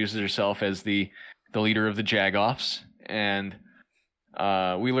introduces herself as the leader of the Jagoffs, and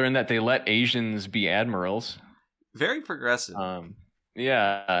we learn that they let Asians be admirals. Very progressive.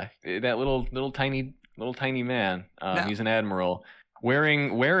 That little tiny man. He's an admiral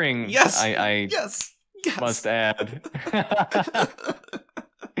wearing. Yes. Yes. Must add.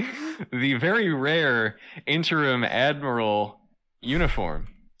 The very rare interim admiral uniform.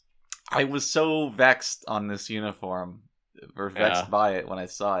 I was so vexed on this uniform, or vexed by it when I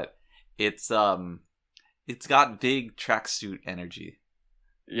saw it. It's got big tracksuit energy.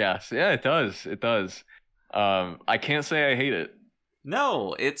 Yes, yeah, it does. It does. I can't say I hate it.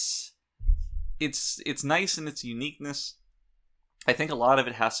 No, it's nice in its uniqueness. I think a lot of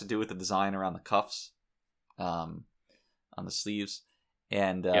it has to do with the design around the cuffs, on the sleeves,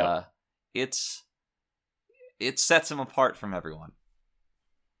 and it sets him apart from everyone.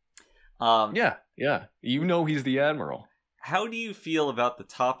 Yeah. He's the admiral. How do you feel about the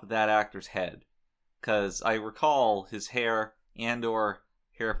top of that actor's head? Because I recall his hair and/or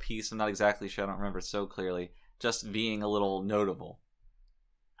hairpiece, I'm not exactly sure, I don't remember so clearly, just being a little notable.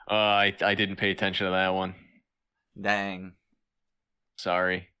 I didn't pay attention to that one. Dang.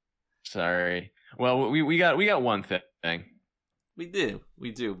 Sorry. Well, we got one thing. We do,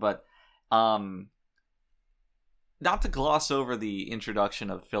 but not to gloss over the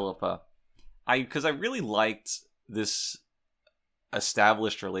introduction of Philippa, because I really liked this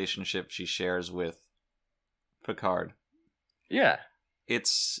established relationship she shares with Picard. Yeah.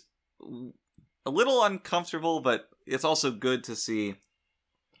 It's a little uncomfortable, but it's also good to see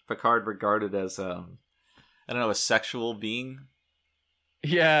Picard regarded as I don't know, a sexual being.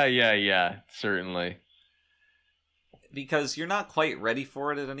 Yeah, certainly. Because you're not quite ready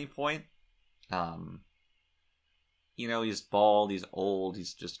for it at any point. He's bald, he's old,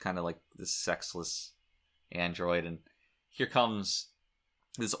 he's just kind of like this sexless android, and here comes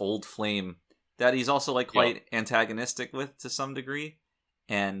this old flame that he's also like quite antagonistic with to some degree,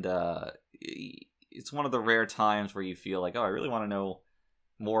 and it's one of the rare times where you feel like, oh, I really want to know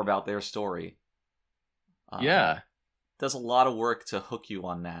more about their story. Does a lot of work to hook you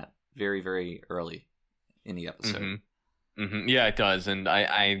on that very, very early in the episode. Yeah, it does, and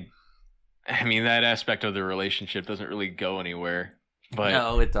I mean, that aspect of the relationship doesn't really go anywhere. But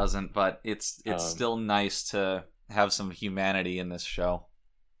no, it doesn't. But it's still nice to have some humanity in this show.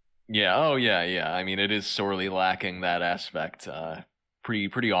 Yeah. Oh, yeah. I mean, it is sorely lacking that aspect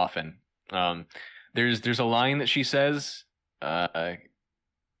pretty often. There's a line that she says as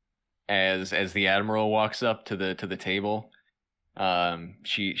the Admiral walks up to the table.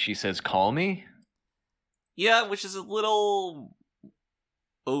 She says, "Call me." Yeah, which is a little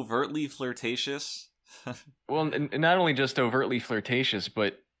overtly flirtatious. Well, not only just overtly flirtatious,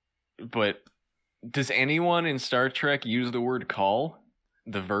 but does anyone in Star Trek use the word call?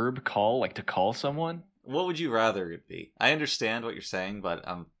 The verb call, like to call someone? What would you rather it be? I understand what you're saying, but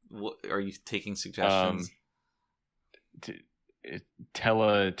are you taking suggestions?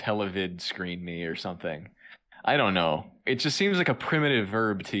 Televid screen me or something. I don't know. It just seems like a primitive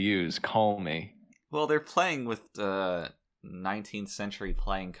verb to use, call me. Well, they're playing with 19th century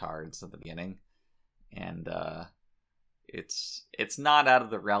playing cards at the beginning, and it's not out of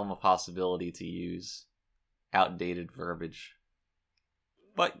the realm of possibility to use outdated verbiage.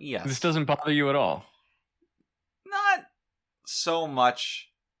 But yes, this doesn't bother you at all. Not so much,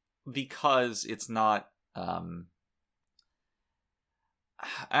 because it's not.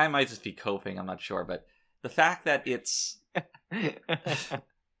 I might just be coping. I'm not sure, but the fact that it's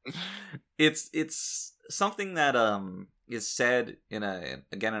it's something that is said in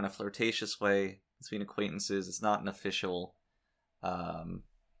a flirtatious way between acquaintances. It's not an official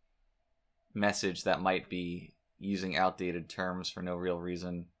message that might be using outdated terms for no real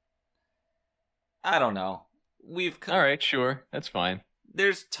reason. I don't know. All right, sure, that's fine.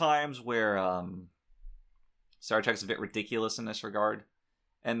 There's times where Star Trek's a bit ridiculous in this regard,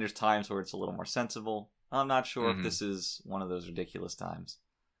 and there's times where it's a little more sensible. I'm not sure if this is one of those ridiculous times.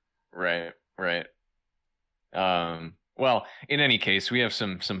 Right. Well, in any case, we have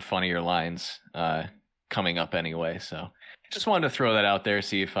some funnier lines coming up anyway, so just wanted to throw that out there,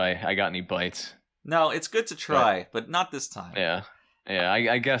 see if I got any bites. No, it's good to try, but not this time. Yeah.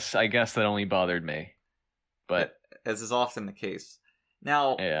 I guess that only bothered me, but as is often the case.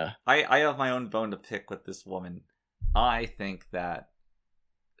 Now, yeah, I have my own bone to pick with this woman. I think that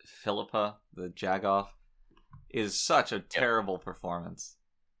Philippa, the Jagoff, is such a terrible performance.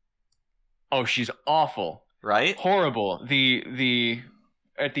 Oh, she's awful. Right? Horrible. The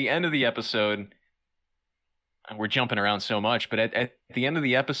at the end of the episode, we're jumping around so much, but at the end of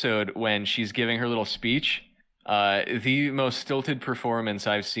the episode when she's giving her little speech, the most stilted performance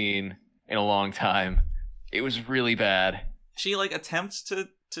I've seen in a long time. It was really bad. She attempts to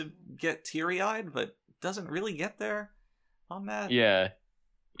get teary-eyed, but doesn't really get there on that. Yeah.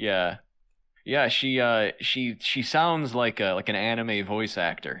 She sounds like an anime voice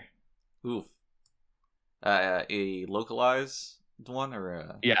actor. Oof. A localized one or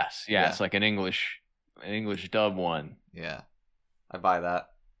a... Yes, Yeah. It's like an English dub one. Yeah, I buy that.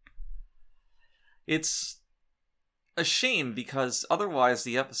 It's a shame because otherwise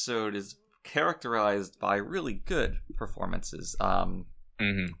the episode is characterized by really good performances.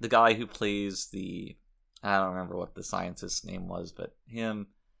 The guy who plays I don't remember what the scientist's name was, but him.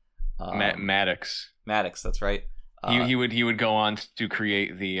 Maddox. Maddox, that's right. He would go on to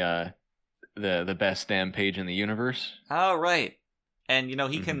create the best damn page in the universe. Oh, right. And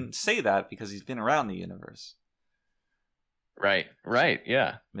he can say that because he's been around the universe. Right,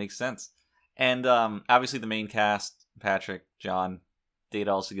 yeah. Makes sense. And obviously the main cast, Patrick, John,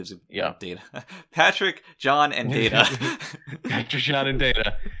 Data also gives a... Data. Patrick, John, and Data. Patrick, John, and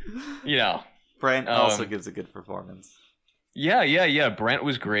Data. Brent also gives a good performance. Yeah. Brent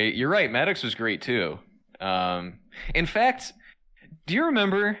was great. You're right, Maddox was great too. In fact, do you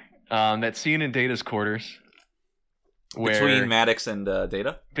remember that scene in Data's quarters? Between Maddox and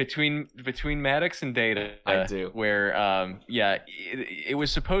Data? Between Maddox and Data. I do. Where, it was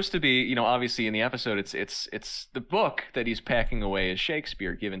supposed to be, obviously in the episode, it's the book that he's packing away as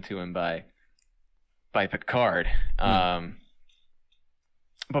Shakespeare, given to him by Picard. But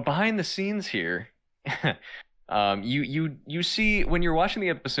behind the scenes here, You see when you're watching the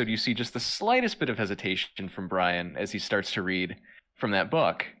episode, you see just the slightest bit of hesitation from Brian as he starts to read from that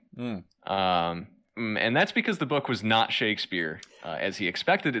book. And that's because the book was not Shakespeare as he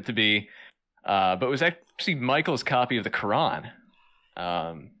expected it to be, but it was actually Michael's copy of the Quran,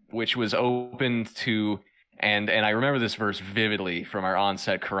 which was opened to, and I remember this verse vividly from our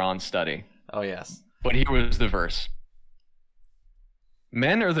on-set Quran study. Oh, yes. But here was the verse.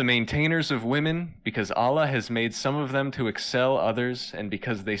 Men are the maintainers of women because Allah has made some of them to excel others and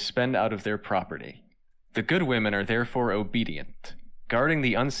because they spend out of their property. The good women are therefore obedient, guarding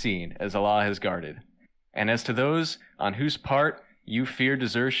the unseen as Allah has guarded. And as to those on whose part you fear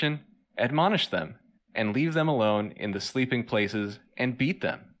desertion, admonish them and leave them alone in the sleeping places and beat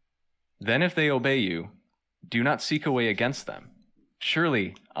them. Then if they obey you, do not seek a way against them.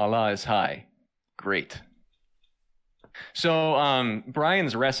 Surely Allah is high, great. So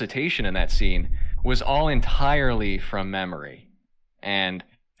Brian's recitation in that scene was all entirely from memory. And,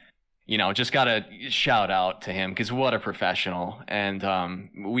 just got to shout out to him because what a professional. And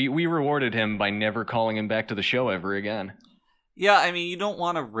we rewarded him by never calling him back to the show ever again. Yeah, I mean, you don't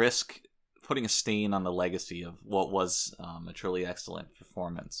want to risk putting a stain on the legacy of what was a truly excellent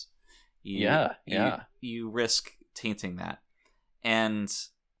performance. You risk tainting that. And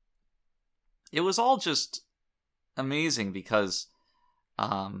it was all just amazing because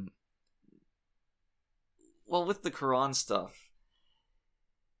with the Quran stuff,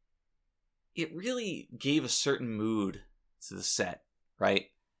 it really gave a certain mood to the set, right?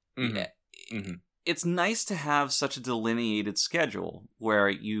 It's nice to have such a delineated schedule where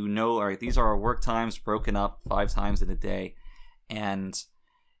all right, these are our work times broken up 5 times in a day, and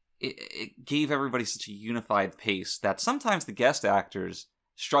it gave everybody such a unified pace that sometimes the guest actors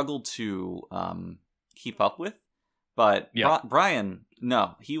struggled to keep up with. But Brian,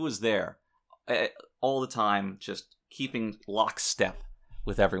 no, he was there all the time, just keeping lockstep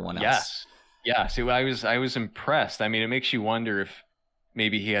with everyone else. Yeah. So I was impressed. I mean, it makes you wonder if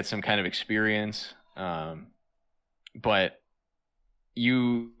maybe he had some kind of experience. But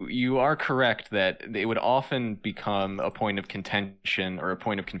you are correct that it would often become a point of contention or a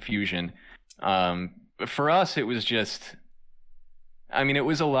point of confusion. For us, it was just. I mean, it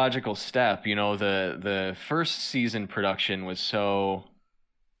was a logical step. The first season production was so,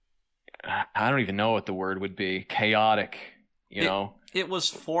 I don't even know what the word would be, chaotic, It was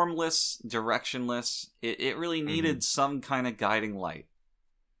formless, directionless. It really needed some kind of guiding light.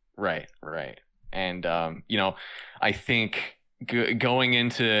 Right. And, I think going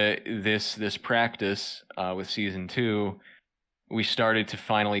into this practice with season 2, we started to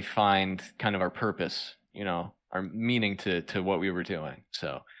finally find kind of our purpose, our meaning to what we were doing.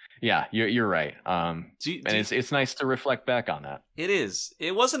 So yeah, you're right. It's nice to reflect back on that. It is.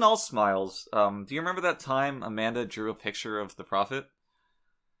 It wasn't all smiles. Do you remember that time Amanda drew a picture of the Prophet?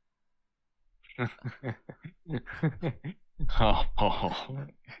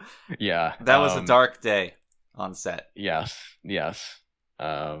 Yeah. That was a dark day on set. Yes.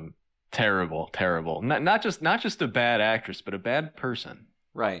 Terrible. Not just a bad actress, but a bad person.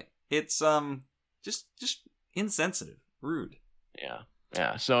 Right. It's just insensitive, rude.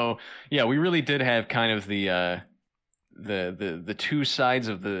 Yeah. So yeah, we really did have kind of the two sides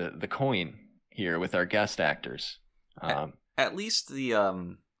of the coin here with our guest actors. At least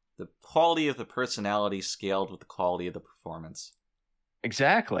the quality of the personality scaled with the quality of the performance.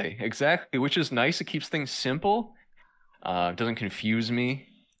 Exactly, which is nice. It keeps things simple. It doesn't confuse me.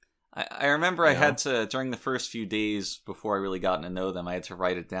 I remember I had to, during the first few days before I really gotten to know them, I had to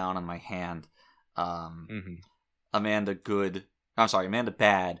write it down on my hand. Amanda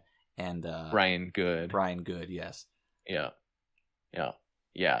Bad and Brian Good. Yes. Yeah. But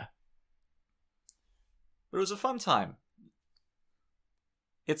it was a fun time.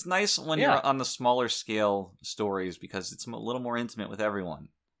 It's nice when you're on the smaller scale stories because it's a little more intimate with everyone.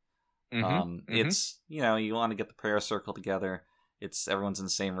 It's, you want to get the prayer circle together. Everyone's in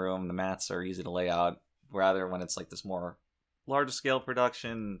the same room. The mats are easy to lay out. Rather when it's like this more larger scale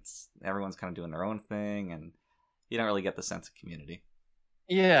production, everyone's kind of doing their own thing, and you don't really get the sense of community.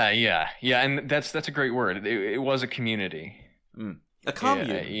 Yeah, and that's a great word. It was a community. A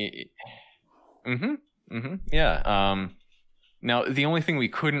commune. Yeah. Now the only thing we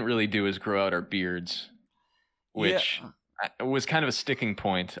couldn't really do is grow out our beards, which was kind of a sticking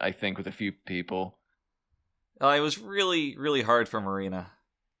point, I think, with a few people. It was really, really hard for Marina.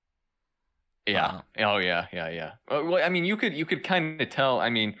 Yeah. Yeah. Well, I mean, you could kind of tell.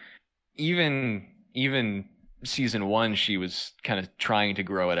 I mean, even season 1, she was kind of trying to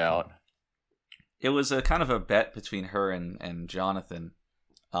grow it out. It was a kind of a bet between her and Jonathan.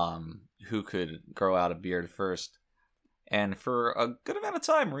 who could grow out a beard first. And for a good amount of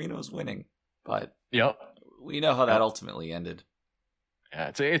time, Marina was winning. But yep, we know how that ultimately ended.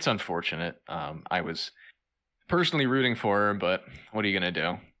 Yeah, it's unfortunate. I was personally rooting for her, but what are you gonna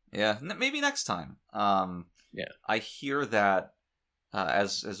do? Yeah, maybe next time. Yeah, I hear that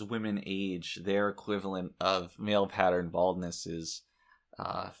as women age, their equivalent of male pattern baldness is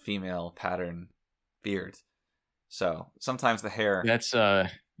female pattern beard. So sometimes the hair. That's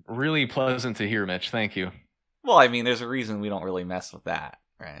really pleasant to hear, Mitch. Thank you. Well, I mean, there's a reason we don't really mess with that,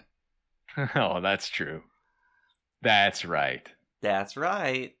 right? Oh, that's true. That's right. That's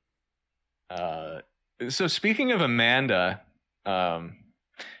right. So speaking of Amanda,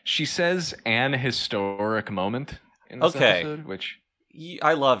 she says an historic moment in this episode, which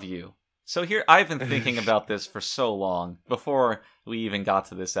I love you. So here, I've been thinking about this for so long before we even got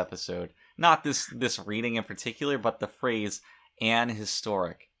to this episode. Not this reading in particular, but the phrase "an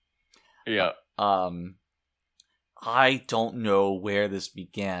historic." Yeah. I don't know where this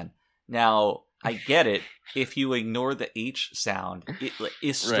began. Now, I get it. If you ignore the H sound,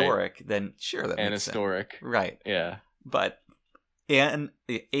 historic, right, then sure, that makes historic. Sense. Right. Yeah. But a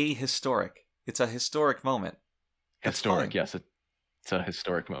historic. It's a historic moment. Historic, yes. It's a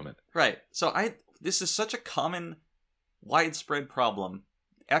historic moment. Right. So this is such a common, widespread problem,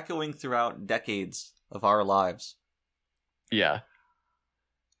 echoing throughout decades of our lives. Yeah.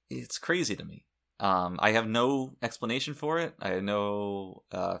 It's crazy to me. I have no explanation for it. I have no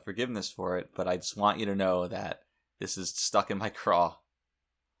forgiveness for it, but I just want you to know that this is stuck in my craw.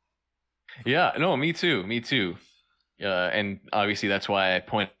 Yeah, no, me too. And obviously that's why I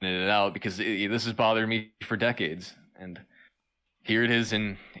pointed it out, because this has bothered me for decades. And here it is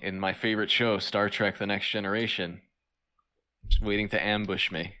in my favorite show, Star Trek The Next Generation. Just waiting to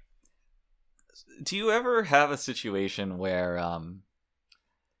ambush me. Do you ever have a situation where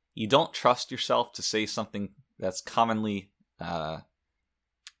you don't trust yourself to say something that's commonly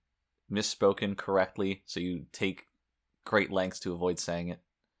misspoken correctly, so you take great lengths to avoid saying it?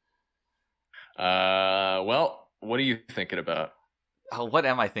 Well, what are you thinking about? Oh, what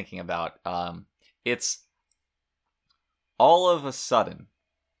am I thinking about? It's all of a sudden,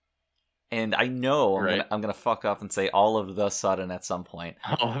 and I know I'm gonna fuck up and say all of the sudden at some point.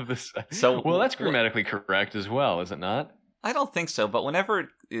 All of this. So, well, that's grammatically correct as well, is it not? I don't think so, but whenever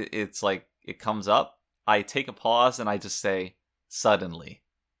it's like it comes up, I take a pause and I just say suddenly.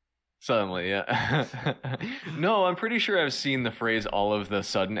 Suddenly, yeah. No, I'm pretty sure I've seen the phrase all of the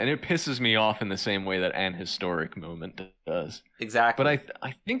sudden, and it pisses me off in the same way that an historic moment does. Exactly. But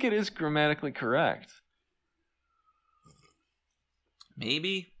I think it is grammatically correct.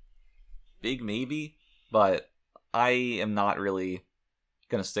 Maybe. Big maybe. But I am not really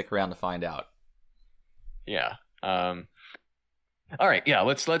going to stick around to find out. Yeah. All right, yeah,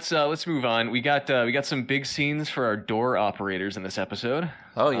 let's move on. We got some big scenes for our door operators in this episode.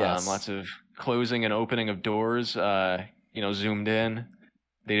 Oh yes, lots of closing and opening of doors. Zoomed in.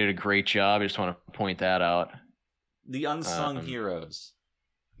 They did a great job. I just want to point that out. The unsung heroes.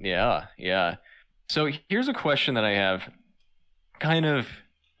 Yeah, yeah. So here's a question that I have, kind of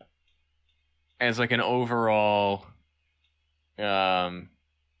as like an overall, I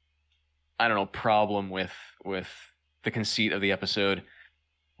don't know, problem with the conceit of the episode.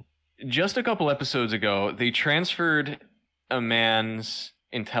 Just a couple episodes ago, they transferred a man's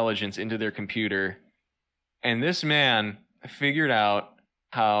intelligence into their computer, and this man figured out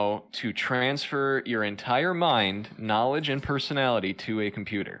how to transfer your entire mind, knowledge, and personality to a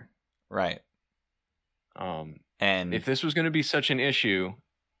computer. Right. And if this was going to be such an issue,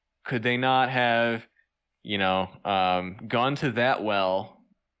 could they not have, gone to that well,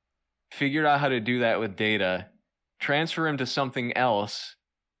 figured out how to do that with data, transfer him to something else,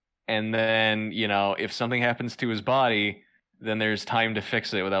 and then, if something happens to his body, then there's time to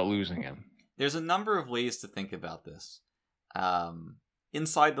fix it without losing him? There's a number of ways to think about this.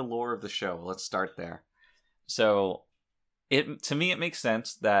 Inside the lore of the show, let's start there. So, to me, it makes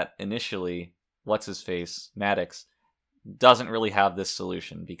sense that initially, what's-his-face, Maddox, doesn't really have this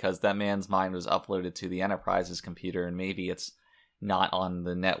solution, because that man's mind was uploaded to the Enterprise's computer, and maybe it's not on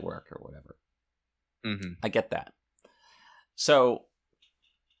the network or whatever. Mm-hmm. I get that. So,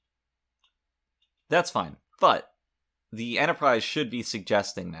 that's fine. But the Enterprise should be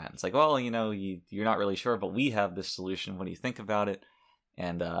suggesting that. It's like, well, you're not really sure, but we have this solution. What do you think about it?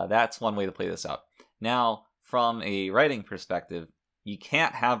 And that's one way to play this out. Now, from a writing perspective, you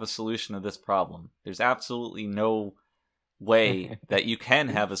can't have a solution to this problem. There's absolutely no way that you can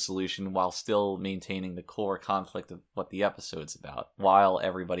have a solution while still maintaining the core conflict of what the episode's about, while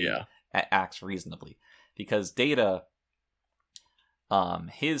everybody acts reasonably. Because Data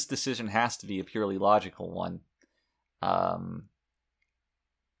his decision has to be a purely logical one.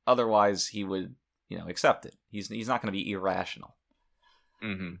 Otherwise, he would, accept it. He's not going to be irrational.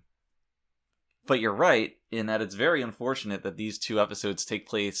 Mm-hmm. But you're right in that it's very unfortunate that these two episodes take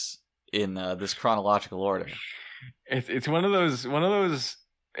place in this chronological order. It's one of those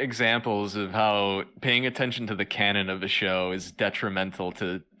examples of how paying attention to the canon of a show is detrimental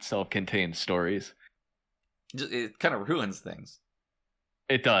to self-contained stories. It kind of ruins things.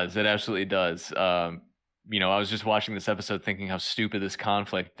 It does. It absolutely does. I was just watching this episode thinking how stupid this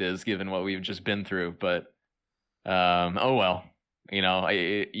conflict is given what we've just been through. But, oh well. You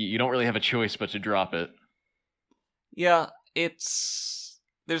don't really have a choice but to drop it. Yeah, there's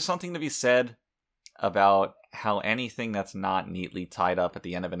something to be said about how anything that's not neatly tied up at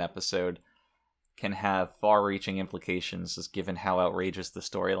the end of an episode can have far-reaching implications, just given how outrageous the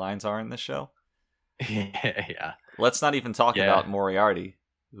storylines are in this show. Yeah. Let's not even talk about Moriarty,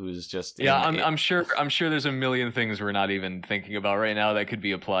 who's just I'm sure there's a million things we're not even thinking about right now that could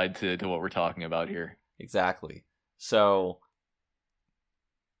be applied to what we're talking about here. Exactly. So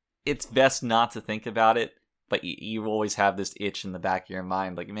it's best not to think about it, but you always have this itch in the back of your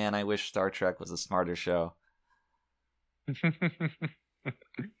mind, like, man, I wish Star Trek was a smarter show.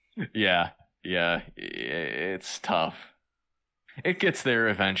 Yeah, it's tough. It gets there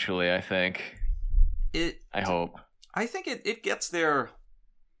eventually, I think. I hope. I think it gets there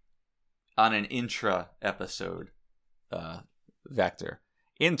on an intra-episode vector.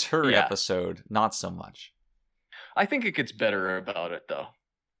 Inter-episode, not so much. I think it gets better about it, though.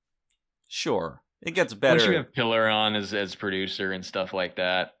 Sure. It gets better. Once you have Pillar on as producer and stuff like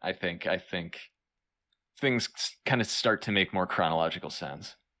that, I think things kind of start to make more chronological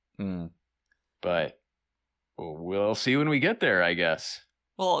sense. But we'll see when we get there, I guess.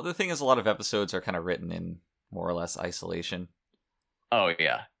 Well, the thing is, a lot of episodes are kind of written in more or less isolation. Oh,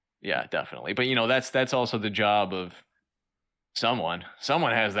 yeah. Yeah, definitely. But, that's also the job of someone.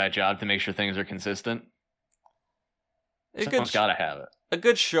 Someone has that job to make sure things are consistent. Someone's got to have it. A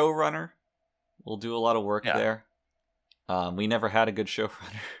good showrunner will do a lot of work there. We never had a good showrunner.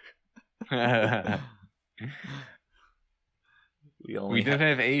 We did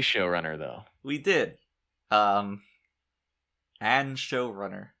have a showrunner, though. We did. And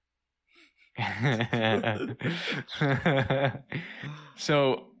showrunner.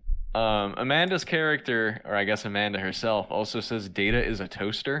 So, Amanda's character, or I guess Amanda herself, also says Data is a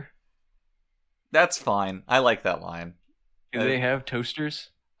toaster. That's fine. I like that line. Do they have toasters?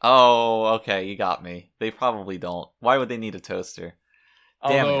 Oh, okay, you got me. They probably don't. Why would they need a toaster?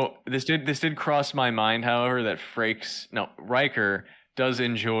 Although this did cross my mind, however, that Riker does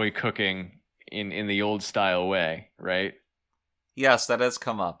enjoy cooking in the old style way, right? Yes, that has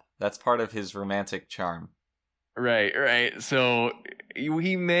come up. That's part of his romantic charm. Right. So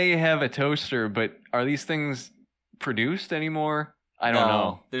he may have a toaster, but are these things produced anymore? I don't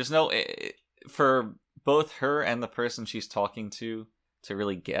know. There's no for both her and the person she's talking to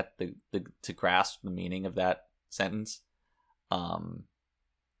really get to grasp the meaning of that sentence.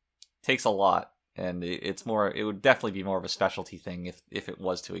 Takes a lot, and it would definitely be more of a specialty thing if it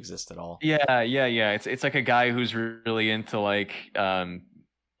was to exist at all. Yeah. It's like a guy who's really into like I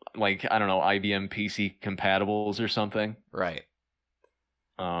don't know, IBM PC compatibles or something. Right.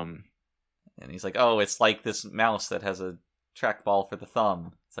 And he's like, oh, it's like this mouse that has a trackball for the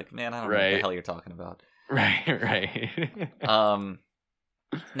thumb. It's like, man, I don't know what the hell you're talking about. Right.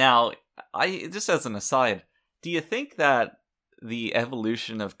 Now, just as an aside, do you think that the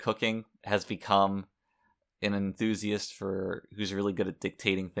evolution of cooking has become an enthusiast who's really good at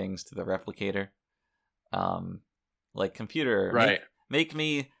dictating things to the replicator? Like, computer, right? Make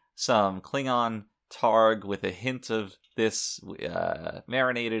me some Klingon targ with a hint of this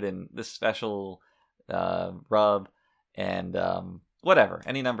marinated in this special rub, and whatever,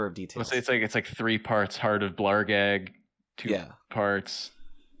 any number of details. It's like 3 parts heart of Blargag, 2 parts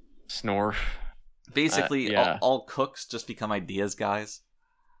Snorf. Basically, all cooks just become ideas guys.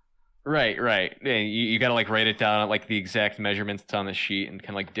 Right. Yeah, you gotta like write it down, like the exact measurements on the sheet, and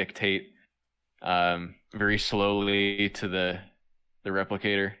can like dictate very slowly to the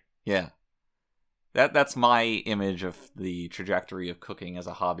replicator. Yeah. That's my image of the trajectory of cooking as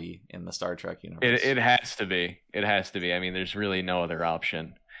a hobby in the Star Trek universe. It has to be. I mean, there's really no other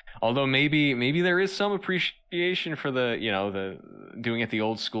option. Although maybe there is some appreciation for the doing it the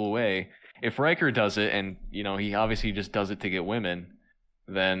old school way. If Riker does it, and he obviously just does it to get women,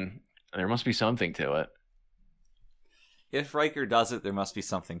 then there must be something to it. If Riker does it, there must be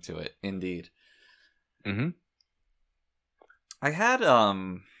something to it, indeed. Mm-hmm. I had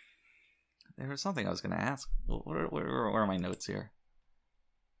there was something I was going to ask. Where are my notes here?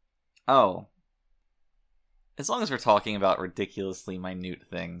 Oh, as long as we're talking about ridiculously minute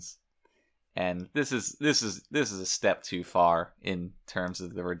things, and this is a step too far in terms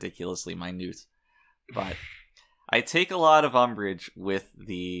of the ridiculously minute, but I take a lot of umbrage with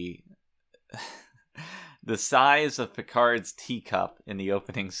the size of Picard's teacup in the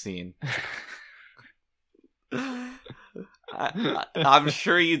opening scene. I'm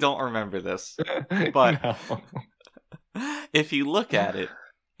sure you don't remember this, but No. if you look at it,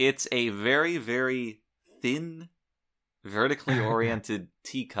 it's a very, very thin, vertically oriented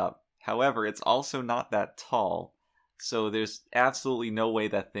teacup. However, it's also not that tall, so there's absolutely no way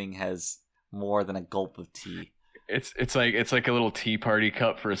that thing has more than a gulp of tea. It's like a little tea party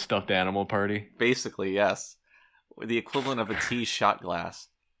cup for a stuffed animal party. Basically, yes. The equivalent of a tea shot glass.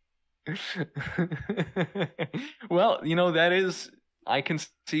 Well, that is. I can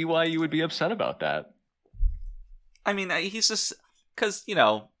see why you would be upset about that. I mean, he's just because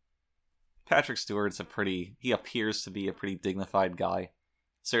Patrick Stewart's he appears to be a pretty dignified guy.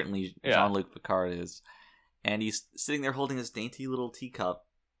 Certainly, Yeah. Jean-Luc Picard is, and he's sitting there holding this dainty little teacup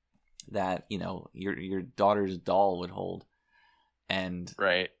that your daughter's doll would hold, and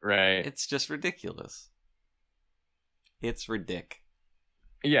Right. it's just ridiculous. It's ridic.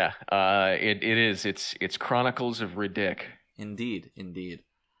 Yeah. It is. It's Chronicles of Riddick. Indeed.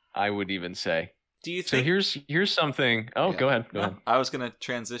 I would even say. Do you So think? here's something. Oh, Yeah. go ahead. No, I was gonna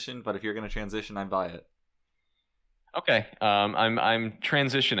transition, but if you're gonna transition, I buy it. Okay. I'm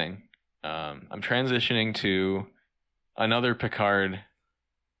transitioning. I'm transitioning to another Picard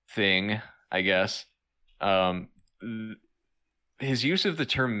thing, I guess. His use of the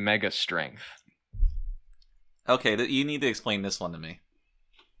term mega strength. Okay, you need to explain this one to me.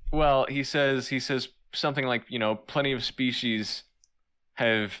 Well, he says something like, plenty of species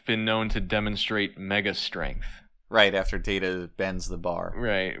have been known to demonstrate mega strength. Right after Data bends the bar.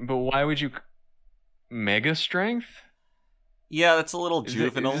 Right, but why would you mega strength? Yeah, that's a little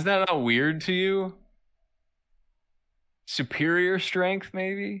juvenile. Is that not weird to you? Superior strength,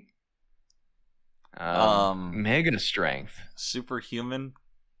 maybe? Mega strength. Superhuman.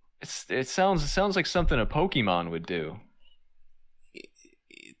 It sounds like something a Pokemon would do.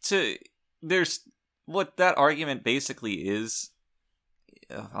 There's what that argument basically is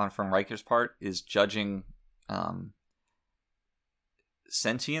from Riker's part is judging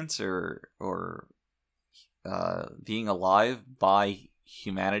sentience or being alive by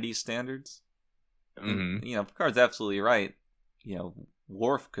humanity's standards. Mm-hmm. And, Picard's absolutely right.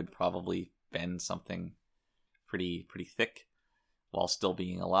 Worf could probably bend something pretty thick while still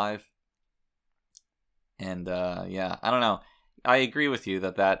being alive. And I don't know. I agree with you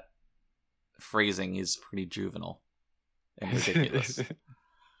that phrasing is pretty juvenile and ridiculous.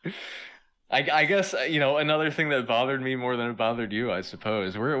 I guess another thing that bothered me more than it bothered you, I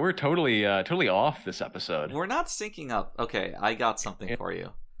suppose. We're totally off this episode. We're not syncing up. Okay, I got something for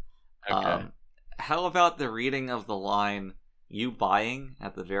you. Okay. How about the reading of the line "you buying"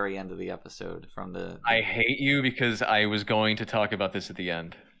 at the very end of the episode from the... I hate you because I was going to talk about this at the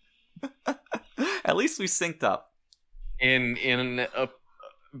end. At least we synced up. In a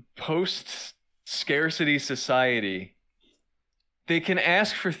post-scarcity society, they can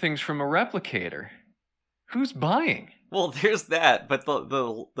ask for things from a replicator. Who's buying? Well, there's that, but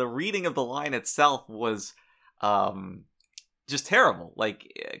the reading of the line itself was just terrible.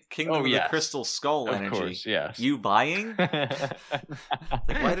 Like Kingdom of the Crystal Skull of energy. Course, yes. You buying? Like,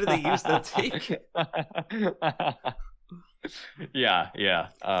 why did they use that take? Yeah.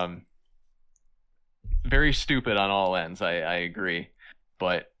 Very stupid on all ends. I agree,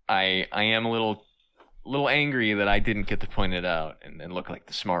 but I am a little angry that I didn't get to point it out and look like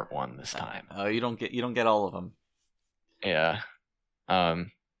the smart one this time. You don't get all of them. Yeah.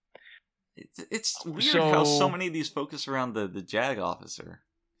 It's weird how so many of these focus around the JAG officer,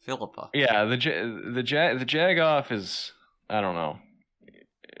 Philippa. Yeah, the JAG off is, I don't know.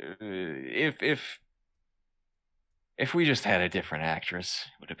 If we just had a different actress,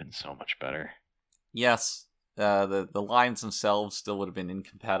 it would have been so much better. Yes, the lines themselves still would have been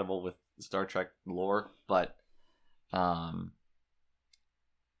incompatible with Star Trek lore, but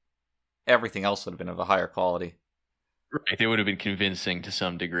everything else would have been of a higher quality. Right, they would have been convincing to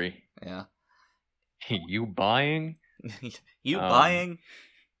some degree. Yeah. You buying? You buying?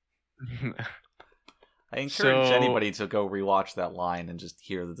 I encourage anybody to go rewatch that line and just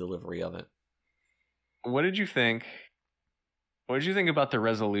hear the delivery of it. What did you think? What did you think about the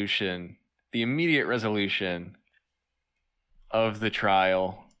resolution, the immediate resolution of the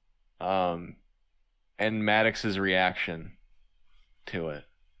trial, and Maddox's reaction to it?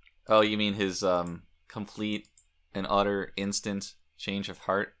 Oh, you mean his complete and utter instant change of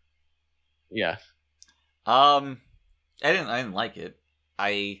heart? Yeah. I didn't like it.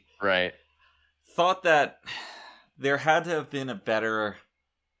 I Right. thought that there had to have been a better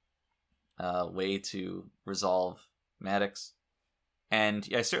way to resolve Maddox. And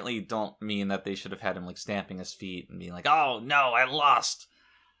I certainly don't mean that they should have had him like stamping his feet and being like, "Oh no, I lost."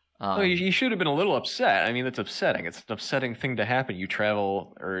 Well, he should have been a little upset. I mean, that's upsetting. It's an upsetting thing to happen. You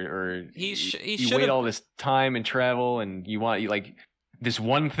travel, or he you wait all this time and travel, and you like this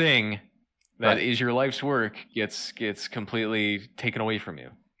one thing that is your life's work gets completely taken away from you.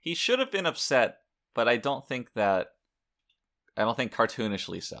 He should have been upset, but I don't think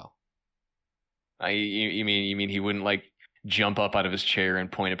cartoonishly so. You mean he wouldn't like jump up out of his chair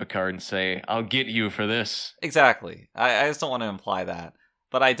and point at Picard and say, "I'll get you for this." Exactly. I just don't want to imply that.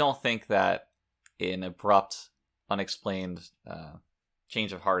 But I don't think that an abrupt, unexplained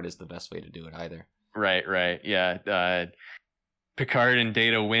change of heart is the best way to do it either. Right. Yeah. Picard and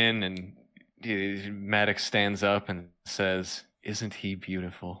Data win, and Maddox stands up and says, "Isn't he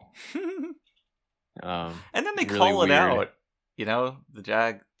beautiful?" And then they really call it weird. out. You know,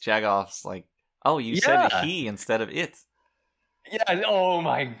 the Jagoff's like, "Oh, you said he instead of it." Yeah. Oh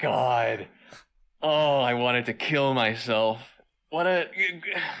my god. Oh, I wanted to kill myself.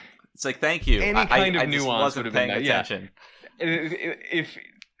 It's like, thank you. Any kind of I nuance just would wasn't have paying been attention. Yeah. If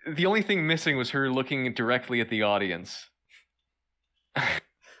the only thing missing was her looking directly at the audience.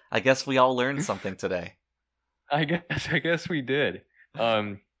 I guess we all learned something today. I guess we did.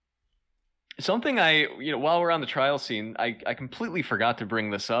 Something while we're on the trial scene, I completely forgot to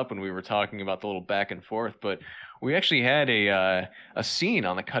bring this up when we were talking about the little back and forth, but we actually had a scene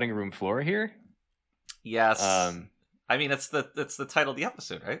on the cutting room floor here. Yes. I mean, it's the title of the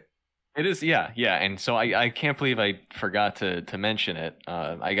episode, right? It is, yeah, and so I can't believe I forgot to mention it.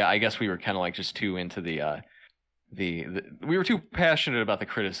 I guess we were kind of like just too into the we were too passionate about the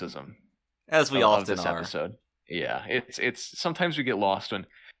criticism, as we often this are. Episode. Yeah, it's sometimes we get lost when.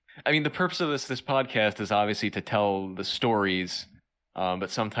 I mean, the purpose of this podcast is obviously to tell the stories, but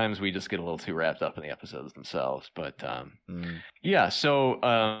sometimes we just get a little too wrapped up in the episodes themselves. But yeah, so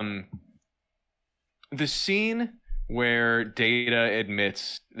the scene where Data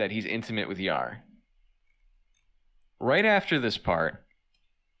admits that he's intimate with Yar. Right after this part,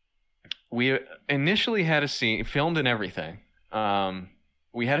 we initially had a scene, filmed and everything.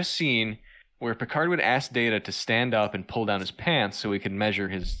 We had a scene where Picard would ask Data to stand up and pull down his pants so he could measure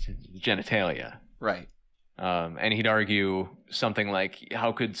his genitalia. Right. And he'd argue something like,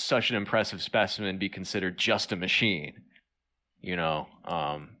 how could such an impressive specimen be considered just a machine? You know?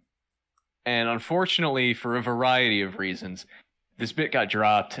 And unfortunately, for a variety of reasons, this bit got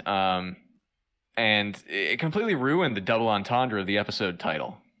dropped, and it completely ruined the double entendre of the episode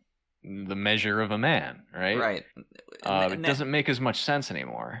title. The measure of a man, right? Right. It doesn't make as much sense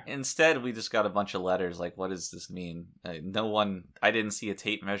anymore. Instead, we just got a bunch of letters like, what does this mean? I didn't see a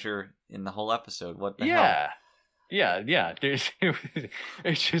tape measure in the whole episode. What the hell? Yeah. It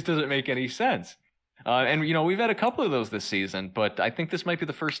just doesn't make any sense. And, we've had a couple of those this season, but I think this might be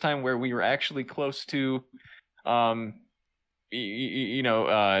the first time where we were actually close to,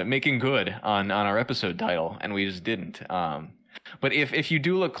 making good on our episode title, and we just didn't. But if you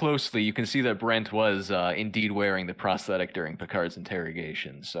do look closely, you can see that Brent was indeed wearing the prosthetic during Picard's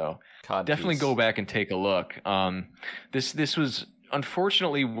interrogation. So definitely go back and take a look. This was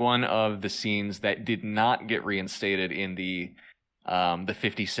unfortunately one of the scenes that did not get reinstated in the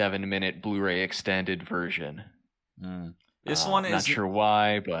 57-minute Blu-ray extended version. This one is not sure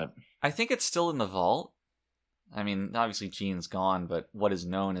why, but I think it's still in the vault. I mean, obviously Gene's gone, but what is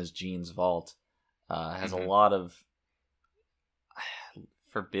known as Gene's vault has a lot of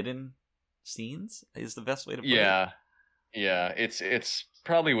forbidden scenes is the best way to put it. Yeah, it's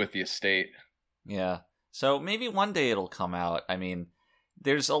probably with the estate. Yeah, so maybe one day it'll come out. I mean,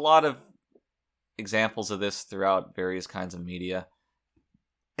 there's a lot of examples of this throughout various kinds of media,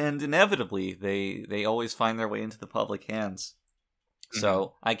 and inevitably they always find their way into the public hands.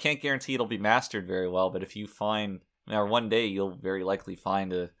 So I can't guarantee it'll be mastered very well, but if you find, or one day you'll very likely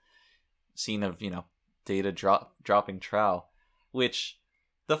find a scene of Data dropping trow, which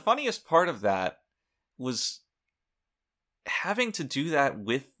the funniest part of that was having to do that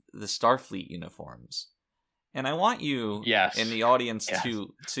with the Starfleet uniforms. And I want you in the audience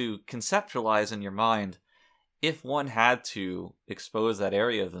to conceptualize in your mind, if one had to expose that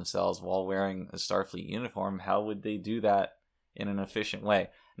area of themselves while wearing a Starfleet uniform, how would they do that in an efficient way?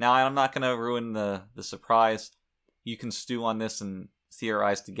 Now, I'm not going to ruin the surprise. You can stew on this and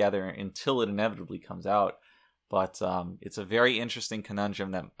theorize together until it inevitably comes out. But it's a very interesting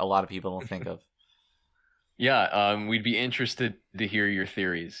conundrum that a lot of people don't think of. Yeah, we'd be interested to hear your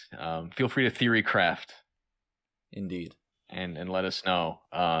theories. Feel free to theory craft. Indeed. And let us know.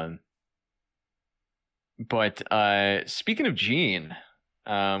 But speaking of Gene,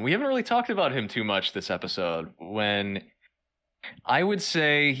 we haven't really talked about him too much this episode. When I would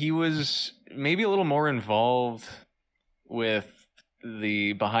say he was maybe a little more involved with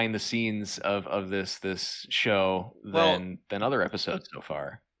the behind the scenes of this show than other episodes so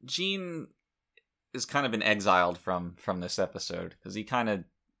far. Gene has kind of been exiled from this episode because he kind of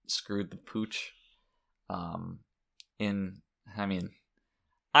screwed the pooch. I mean,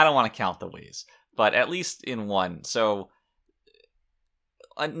 I don't want to count the ways, but at least in one. So,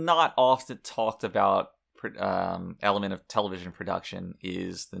 a not often talked about element of television production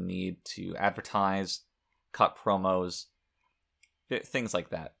is the need to advertise, cut promos, things like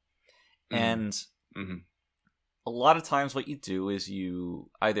that. And a lot of times what you do is you,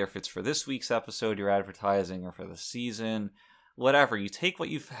 either if it's for this week's episode you're advertising or for the season, whatever, you take what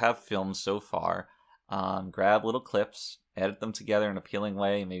you have filmed so far, grab little clips, edit them together in an appealing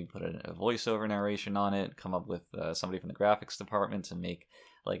way, maybe put a voiceover narration on it, come up with somebody from the graphics department to make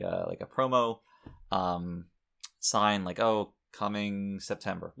like a promo sign, like, oh, coming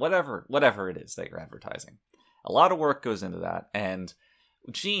September, whatever it is that you're advertising. A lot of work goes into that. And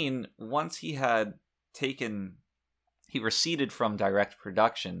Gene, once he receded from direct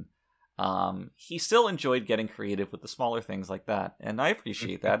production, he still enjoyed getting creative with the smaller things like that, and I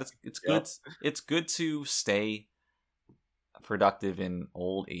appreciate that. It's good. Yep. It's good to stay productive in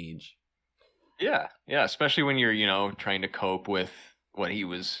old age. Yeah, especially when you're trying to cope with what he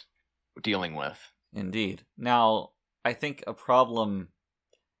was dealing with. Indeed. Now, I think a problem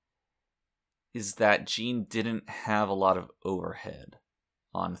is that Gene didn't have a lot of overhead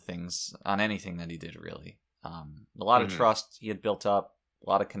on anything that he did, really. A lot of trust he had built up, a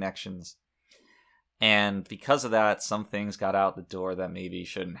lot of connections. And because of that, some things got out the door that maybe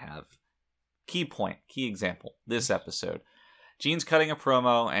shouldn't have. Key example, this episode. Gene's cutting a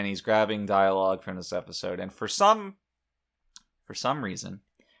promo and he's grabbing dialogue from this episode. And for some reason,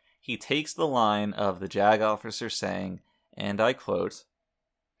 he takes the line of the JAG officer saying, and I quote,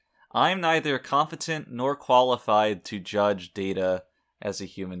 "I'm neither competent nor qualified to judge Data as a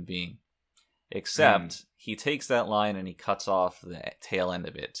human being." Except he takes that line and he cuts off the tail end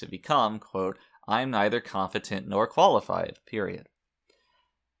of it to become, quote, "I'm neither competent nor qualified, period."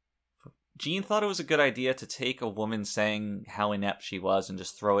 Gene thought it was a good idea to take a woman saying how inept she was and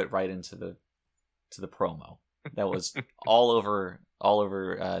just throw it right into the promo. That was all over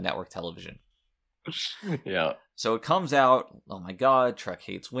network television. Yeah. So it comes out, oh my god, Trek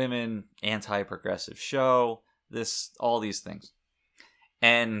hates women, anti-progressive show, all these things.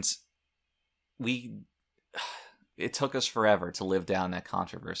 And it took us forever to live down that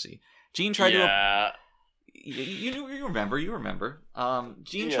controversy. Gene tried to... You remember.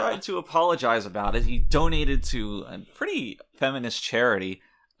 Gene tried to apologize about it. He donated to a pretty feminist charity.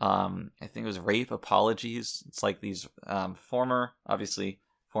 I think it was Rape Apologies. It's like these former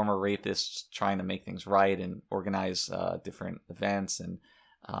rapists trying to make things right and organize different events and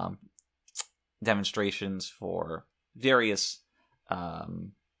demonstrations for various...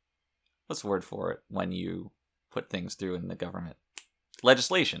 what's the word for it when you put things through in the government?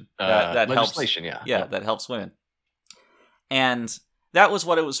 Legislation. That legislation, helps, yeah, that helps women. And that was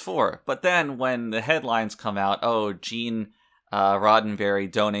what it was for. But then when the headlines come out, oh, Gene Roddenberry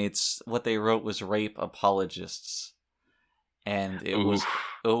donates, what they wrote was rape apologists. And it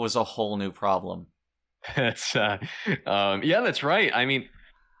was a whole new problem. That's that's right. I mean,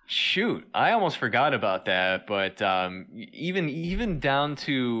 shoot, I almost forgot about that. But even down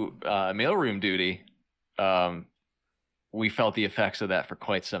to mailroom duty, we felt the effects of that for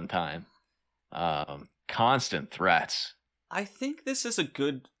quite some time. Constant threats. I think this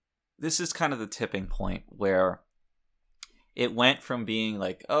is kind of the tipping point where it went from being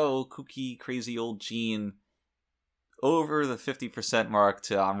like, oh, kooky, crazy old Gene, over the 50% mark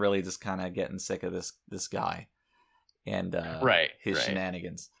to I'm really just kind of getting sick of this guy and his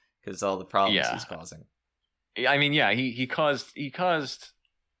shenanigans because all the problems he's causing. I mean, yeah, he caused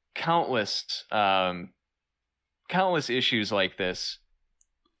countless issues like this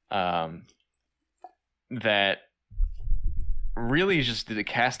that really just did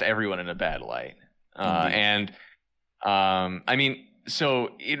cast everyone in a bad light. And I mean, so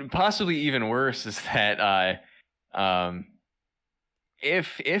it possibly even worse is that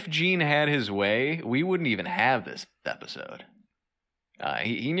if Gene had his way, we wouldn't even have this episode.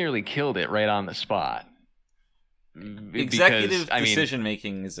 He nearly killed it right on the spot. Executive decision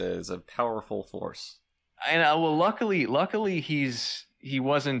making is a powerful force. And luckily he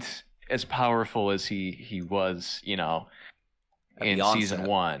wasn't as powerful as he was, in season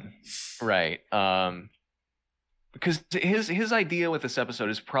 1, right? Because his idea with this episode,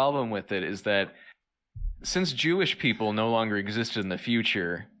 his problem with it is that since Jewish people no longer existed in the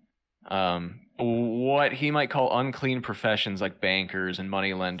future, what he might call unclean professions like bankers and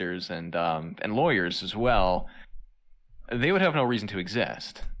moneylenders and lawyers as well, they would have no reason to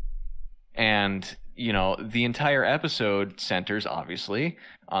exist. And the entire episode centers obviously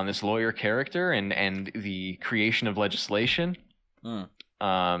on this lawyer character and the creation of legislation.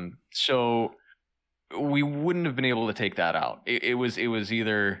 So we wouldn't have been able to take that out. It was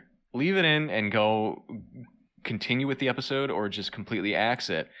either leave it in and go continue with the episode, or just completely axe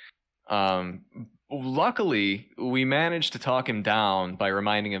it. Luckily, we managed to talk him down by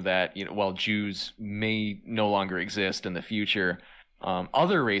reminding him that while Jews may no longer exist in the future,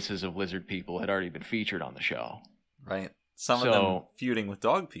 other races of lizard people had already been featured on the show. Right. Some of them feuding with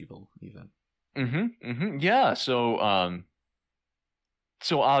dog people, even. Yeah. So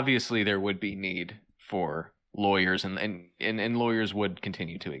obviously there would be need for lawyers, and lawyers would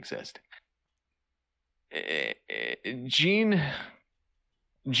continue to exist. Gene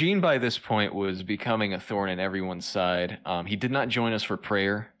by this point was becoming a thorn in everyone's side. He did not join us for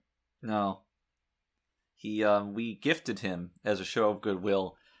prayer. No. We gifted him as a show of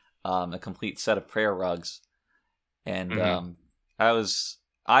goodwill a complete set of prayer rugs, and I was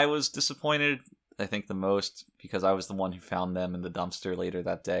disappointed, I think, the most, because I was the one who found them in the dumpster later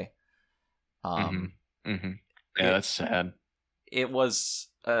that day. Yeah, that's sad. It was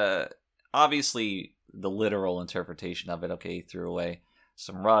obviously the literal interpretation of it. Okay, he threw away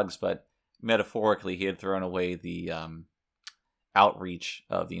some rugs, but metaphorically, he had thrown away the outreach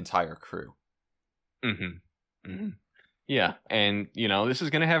of the entire crew. Yeah, and this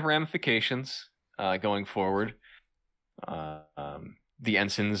is going to have ramifications going forward. The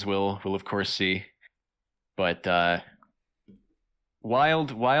ensigns will of course see, but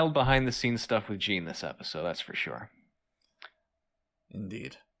wild behind the scenes stuff with Gene this episode, that's for sure.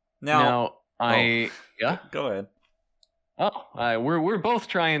 Indeed. Now yeah, go ahead. We're both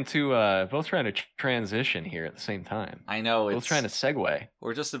trying to transition here at the same time. I know, both trying to segue.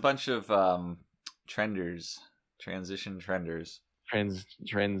 We're just a bunch of transitioners. Transitioners.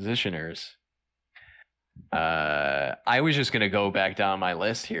 I was just gonna go back down my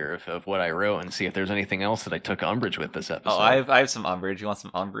list here of what I wrote and see if there's anything else that I took umbrage with this episode. Oh, I have some umbrage. You want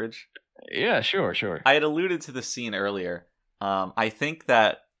some umbrage? Yeah, sure. I had alluded to the scene earlier. I think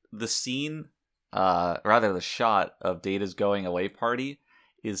that the scene, rather the shot of Data's going away party,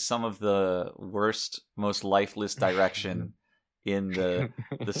 is some of the worst, most lifeless direction in the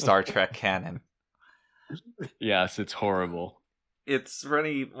Star Trek canon. Yes, it's horrible. It's, for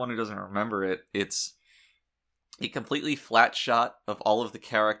anyone who doesn't remember it, it's a completely flat shot of all of the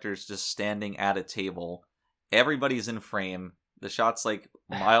characters just standing at a table. Everybody's in frame. The shot's like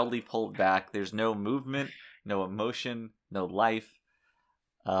mildly pulled back. There's no movement, no emotion, no life.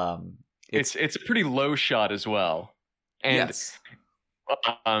 It's a pretty low shot as well. And yes.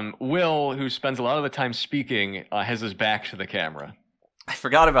 Will, who spends a lot of the time speaking, has his back to the camera. I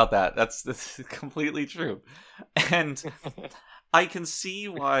forgot about that. That's completely true. And I can see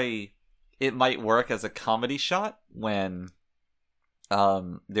why it might work as a comedy shot when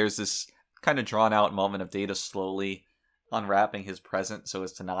there's this kind of drawn out moment of Data slowly unwrapping his present so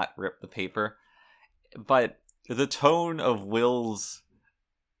as to not rip the paper. But the tone of Will's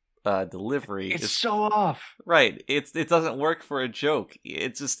delivery is so off. Right. It doesn't work for a joke.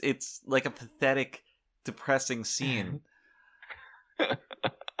 It's like a pathetic, depressing scene.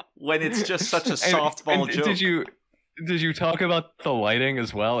 When it's just such a softball joke. Did you talk about the lighting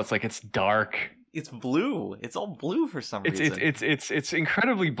as well? It's like it's dark. It's blue. It's all blue for some reason. It's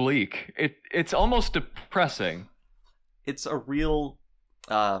incredibly bleak. It's almost depressing. It's a real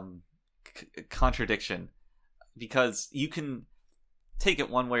contradiction, because you can take it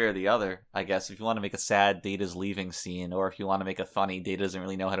one way or the other, I guess. If you want to make a sad Data's leaving scene, or if you want to make a funny Data doesn't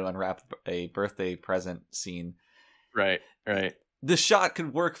really know how to unwrap a birthday present scene. Right. The shot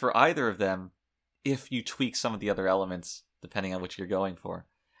could work for either of them if you tweak some of the other elements, depending on what you're going for.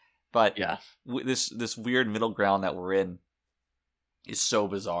 But yeah, this weird middle ground that we're in is so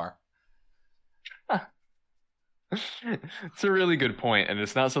bizarre. It's a really good point, and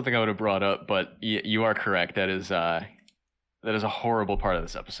it's not something I would have brought up, but you are correct. That is a horrible part of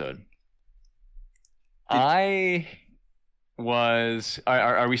this episode. Are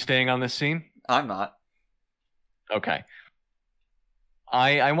we staying on this scene? I'm not. Okay.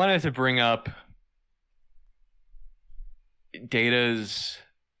 I wanted to bring up Data's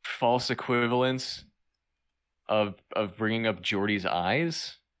false equivalence of bringing up Geordi's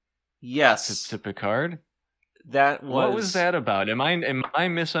eyes Yes. To Picard? That was... What was that about? Am I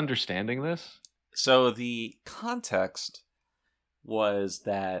misunderstanding this? So the context was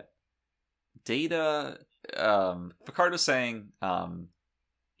that Data... Picard was saying,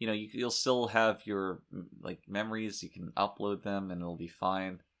 you'll still have your memories, you can upload them and it'll be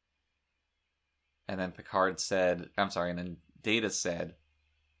fine. And then and then Data said,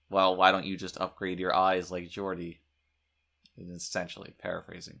 well, why don't you just upgrade your eyes like Geordi? Essentially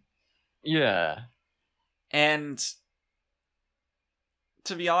paraphrasing. Yeah. And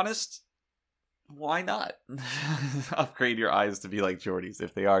to be honest, why not upgrade your eyes to be like Geordi's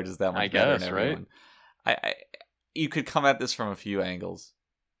if they are just that much better than everyone? Right? You could come at this from a few angles.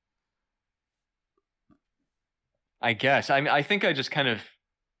 I guess. I think I just kind of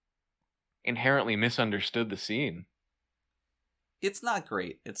inherently misunderstood the scene. It's not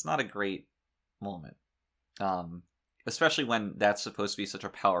great. It's not a great moment. Especially when that's supposed to be such a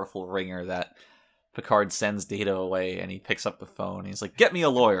powerful ringer that Picard sends Data away and he picks up the phone and he's like, "Get me a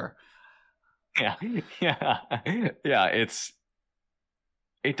lawyer." Yeah.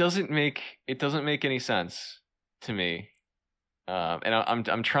 It doesn't make any sense to me, and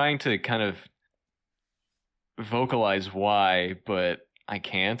I'm trying to kind of vocalize why, but I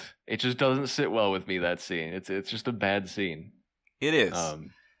can't. It just doesn't sit well with me, that scene. It's just a bad scene. It is.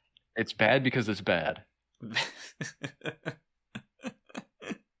 It's bad because it's bad.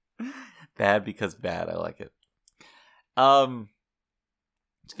 Bad because bad. I like it.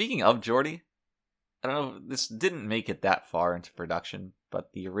 Speaking of Geordi, I don't know, this didn't make it that far into production,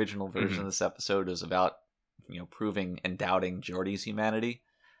 but the original version of this episode is about, proving and doubting Geordi's humanity.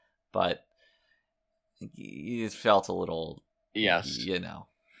 But it felt a little, yes.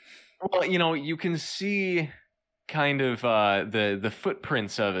 Well, you can see kind of the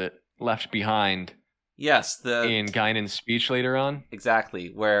footprints of it left behind. Yes, in Guinan's speech later on. Exactly,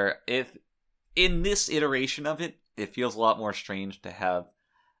 where if in this iteration of it, it feels a lot more strange to have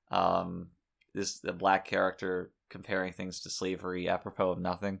the black character comparing things to slavery apropos of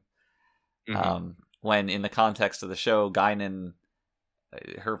nothing. When in the context of the show, Guinan,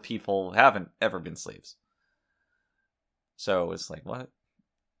 her people haven't ever been slaves. So it's like, what?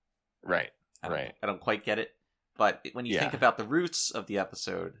 Right. I don't quite get it. But when you think about the roots of the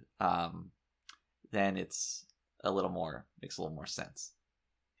episode, then makes a little more sense.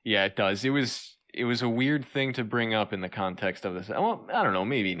 Yeah, it does. It was a weird thing to bring up in the context of this. Well, I don't know,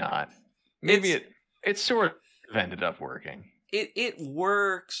 maybe not. Maybe it sort of ended up working. It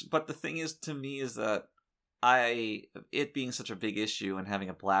works, but the thing is, to me, is that it being such a big issue and having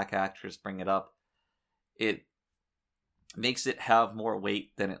a black actress bring it up, it makes it have more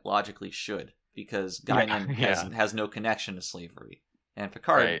weight than it logically should, because Guinan has no connection to slavery. And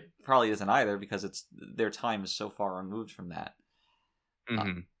Picard probably isn't either, because their time is so far removed from that.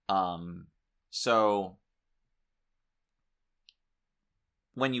 So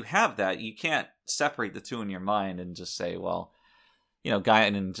when you have that, you can't separate the two in your mind and just say, well,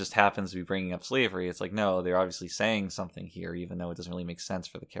 Guinan just happens to be bringing up slavery. It's like, no, they're obviously saying something here, even though it doesn't really make sense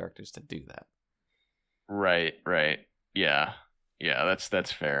for the characters to do that. Right. Yeah,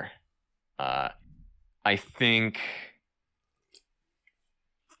 that's fair. I think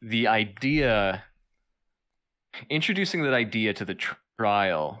the idea, introducing that idea to the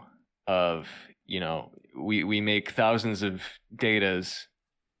trial of, we make thousands of datas.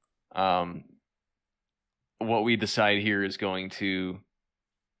 What we decide here is going to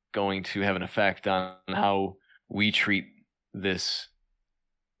have an effect on how we treat this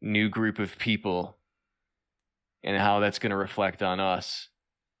new group of people and how that's going to reflect on us.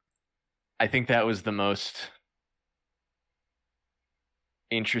 I think that was the most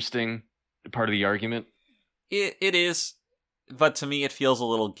interesting part of the argument. It is, but to me it feels a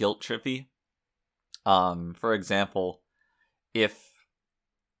little guilt trippy. For example, if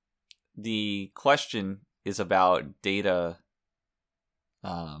the question is about Data's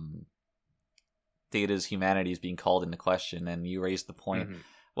humanity is being called into question, and you raise the point,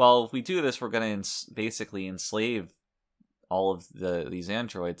 well, if we do this, we're going to basically enslave all of these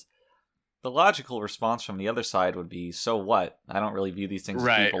androids. The logical response from the other side would be, so what? I don't really view these things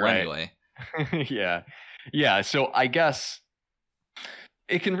as people anyway. Yeah, so I guess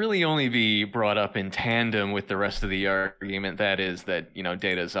it can really only be brought up in tandem with the rest of the argument, that is that,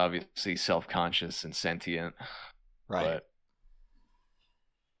 Data is obviously self-conscious and sentient. Right. But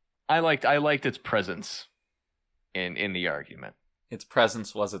I liked its presence in the argument. Its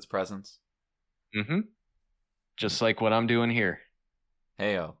presence was its presence. Just like what I'm doing here.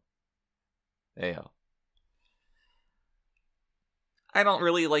 Heyo. I don't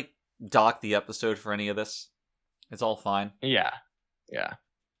really dock the episode for any of this. It's all fine. Yeah.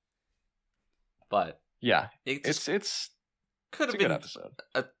 but yeah, it it's could have a been good episode.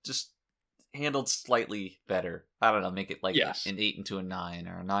 Just handled slightly better. I don't know, make it like Yes. an 8 into a 9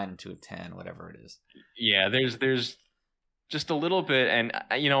 or a 9 into a 10, whatever it is. Yeah, there's just a little bit, and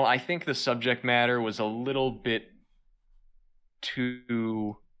I think the subject matter was a little bit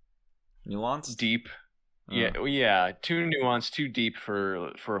too Nuanced? deep. Yeah, too nuanced, too deep for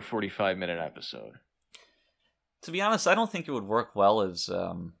a 45-minute episode. To be honest, I don't think it would work well as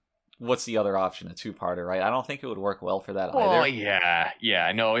what's the other option? A two-parter, right? I don't think it would work well for that either. Oh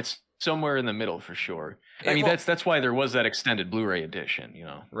yeah, no, it's somewhere in the middle for sure. I mean, that's why there was that extended Blu-ray edition,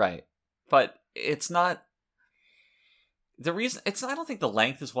 Right. But it's not the reason. I don't think the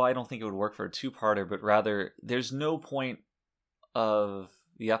length is why I don't think it would work for a two-parter, but rather there's no point of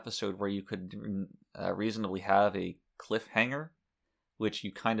the episode where you could reasonably have a cliffhanger, which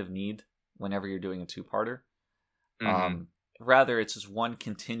you kind of need whenever you're doing a two-parter. Mm-hmm. Rather, it's just one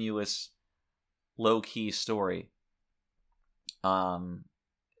continuous low-key story.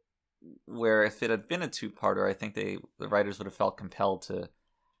 Where if it had been a two-parter, I think the writers would have felt compelled to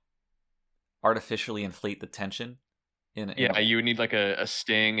artificially inflate the tension. You would need like a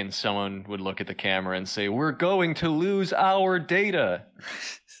sting, and someone would look at the camera and say, "We're going to lose our data."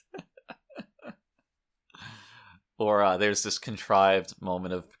 Or there's this contrived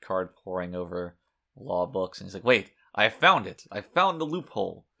moment of Picard poring over law books, and he's like, "Wait, I found it! I found the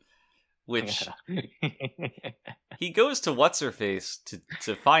loophole." Which he goes to what's-her-face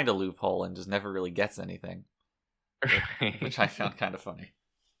to find a loophole and just never really gets anything. Which I found kind of funny.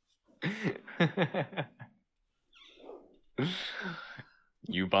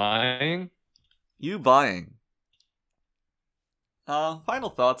 You buying? You buying. Final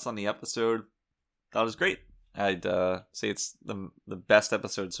thoughts on the episode. Thought it was great. I'd say it's the best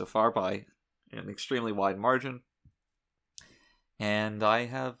episode so far by an extremely wide margin. And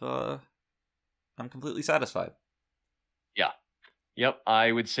I'm completely satisfied. Yeah. Yep,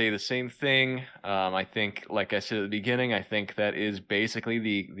 I would say the same thing. I think, like I said at the beginning, I think that is basically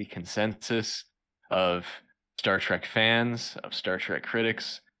the consensus of Star Trek fans, of Star Trek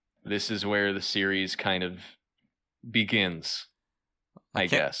critics. This is where the series kind of begins, I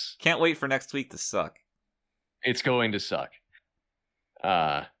guess. Can't wait for next week to suck. It's going to suck.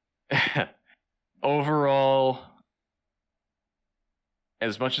 Overall,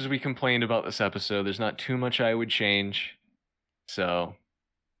 as much as we complained about this episode, there's not too much I would change. So,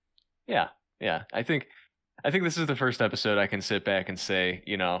 yeah. I think this is the first episode I can sit back and say,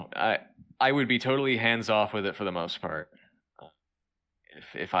 I would be totally hands off with it for the most part.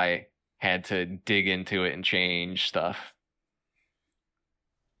 If I had to dig into it and change stuff.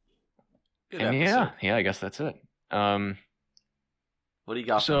 Good and episode. yeah, I guess that's it. What do you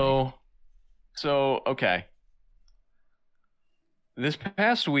got? So okay. This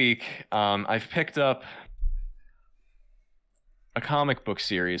past week, I've picked up a comic book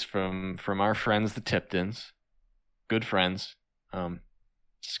series from our friends, the Tiptons, good friends,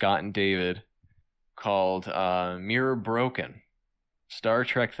 Scott and David, called Mirror Broken, Star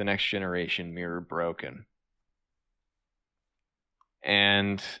Trek: The Next Generation, Mirror Broken.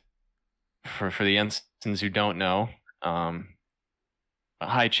 And for the ensigns who don't know, a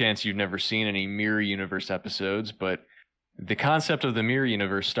high chance you've never seen any Mirror Universe episodes, but the concept of the Mirror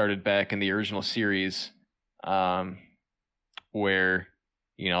Universe started back in the original series, where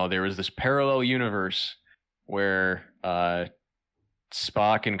there was this parallel universe where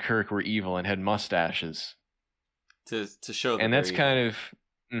Spock and Kirk were evil and had mustaches to show, and that's kind of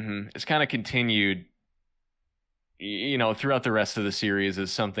it's kind of continued throughout the rest of the series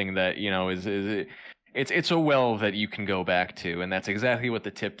as something that it's a well that you can go back to, and that's exactly what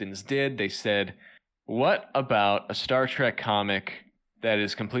the Tiptons did. They said, what about a Star Trek comic that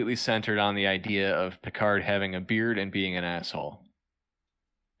is completely centered on the idea of Picard having a beard and being an asshole?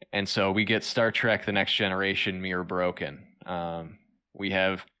 And so we get Star Trek: The Next Generation, Mirror Broken. We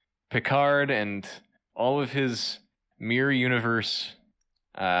have Picard and all of his Mirror Universe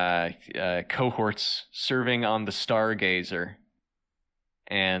cohorts serving on the Stargazer.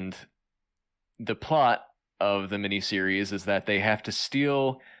 And the plot of the miniseries is that they have to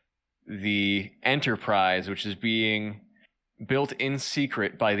steal the Enterprise, which is being built in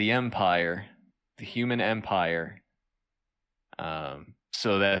secret by the Empire, the human Empire,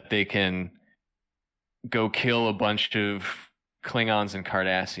 so that they can go kill a bunch of Klingons and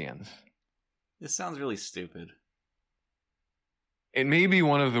Cardassians. This sounds really stupid. It may be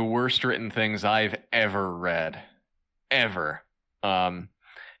one of the worst written things I've ever read. Ever.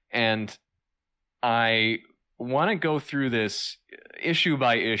 And I want to go through this issue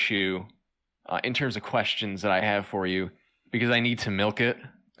by issue in terms of questions that I have for you, because I need to milk it.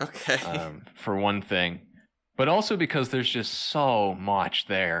 Okay. For one thing, but also because there's just so much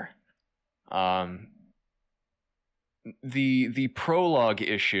there. The prologue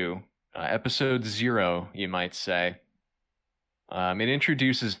issue, episode 0, you might say. It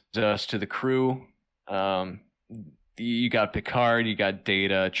introduces us to the crew. You got Picard, you got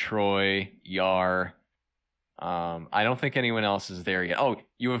Data, Troy, Yar. I don't think anyone else is there yet. Oh,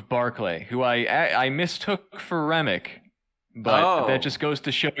 you have Barclay, who I mistook for Remick, but that just goes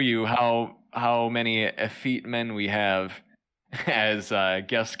to show you how many effete men we have as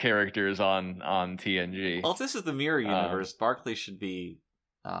guest characters on TNG. Well, if this is the mirror universe, Barclay should be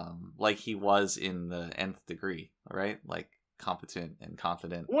like he was in the Nth Degree, right? Like competent and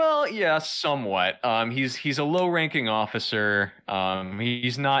confident. Well, yeah, somewhat. He's a low-ranking officer.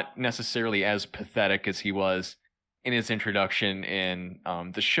 He's not necessarily as pathetic as he was in his introduction in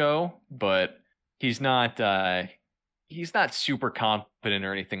the show, but he's not super competent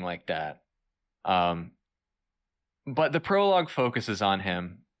or anything like that. But the prologue focuses on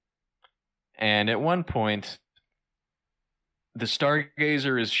him, and at one point, the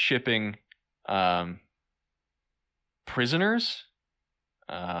Stargazer is shipping prisoners.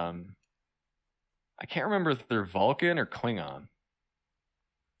 I can't remember if they're Vulcan or Klingon.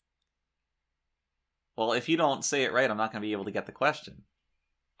 Well, if you don't say it right, I'm not going to be able to get the question.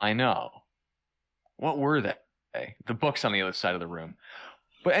 I know. What were they? The book's on the other side of the room.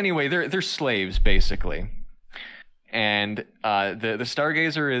 But anyway, they're slaves basically, and the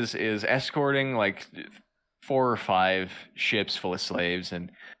Stargazer is escorting like 4 or 5 ships full of slaves,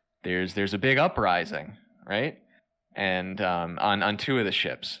 and there's a big uprising, right? And on 2 of the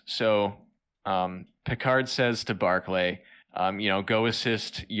ships. So Picard says to Barclay, go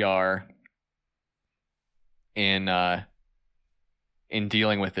assist Yar in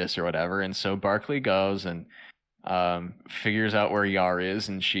dealing with this or whatever. And so Barclay goes and figures out where Yar is,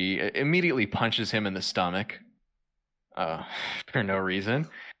 and she immediately punches him in the stomach for no reason.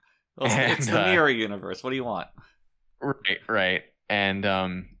 Well, it's the mirror universe. What do you want? Right.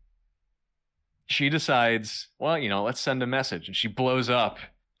 And she decides, well, let's send a message. And she blows up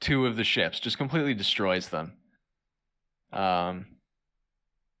 2 of the ships, just completely destroys them.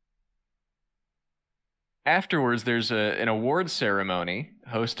 Afterwards, there's an award ceremony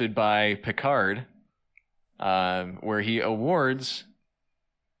hosted by Picard, where he awards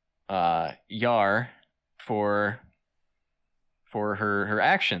Yar for her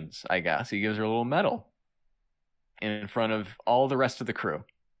actions, I guess. He gives her a little medal in front of all the rest of the crew.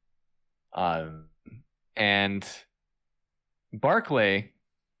 And Barclay,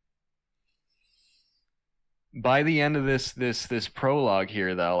 by the end of this prologue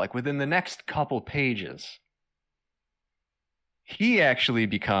here, though, like within the next couple pages, he actually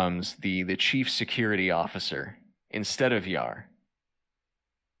becomes the chief security officer instead of Yar.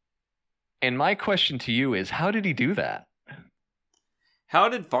 And my question to you is, how did he do that? How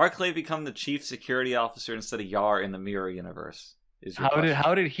did Barclay become the chief security officer instead of Yar in the mirror universe?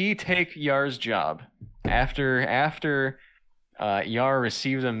 How did he take Yar's job after Yar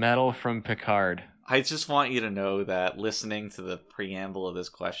received a medal from Picard? I just want you to know that listening to the preamble of this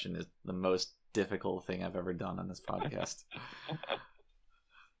question is the most difficult thing I've ever done on this podcast.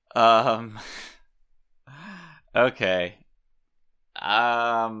 Okay.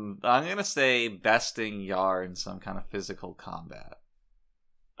 I'm gonna say besting Yar in some kind of physical combat.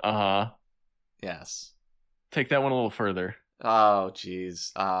 Uh-huh. Yes. Take that one a little further. Oh,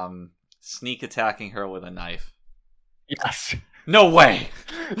 jeez. Sneak attacking her with a knife. Yes. No way!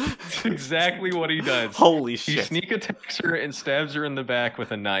 That's exactly what he does. Holy shit. He sneak attacks her and stabs her in the back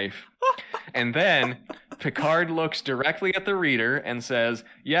with a knife. And then Picard looks directly at the reader and says,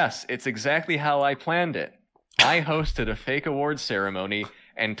 yes, it's exactly how I planned it. I hosted a fake award ceremony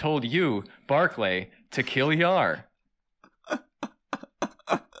and told you, Barclay, to kill Yar.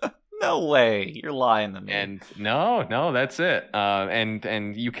 No way. You're lying to me. And no, that's it.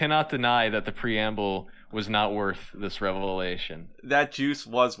 And you cannot deny that the preamble was not worth this revelation. That juice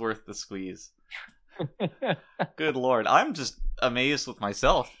was worth the squeeze. Good lord. I'm just amazed with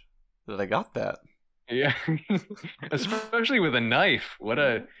myself that I got that. Yeah. Especially with a knife. What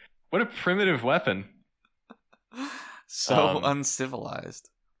a primitive weapon. So uncivilized.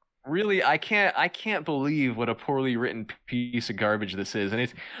 Really, I can't believe what a poorly written piece of garbage this is, and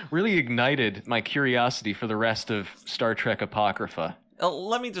it's really ignited my curiosity for the rest of Star Trek Apocrypha.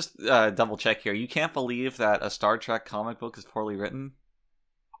 Let me just double check here. You can't believe that a Star Trek comic book is poorly written?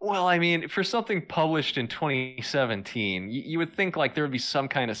 Well, I mean, for something published in 2017, you would think like there would be some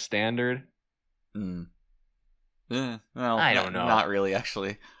kind of standard. Well, I don't know. Not really,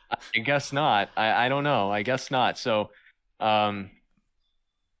 actually. I guess not. I don't know. I guess not. So,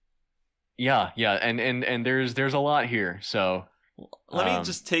 Yeah, and there's a lot here. So let me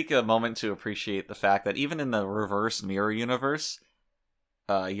just take a moment to appreciate the fact that even in the reverse mirror universe,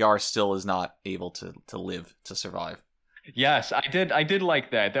 Yar still is not able to live, to survive. Yes, I did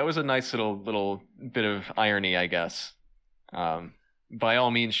like that. That was a nice little bit of irony, I guess. By all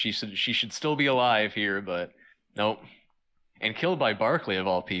means, she should still be alive here, but nope. And killed by Barclay of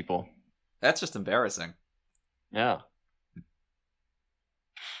all people. That's just embarrassing. Yeah.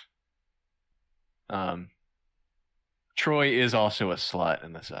 Troy is also a slut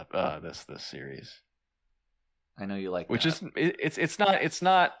in this this series. I know you like which that. It's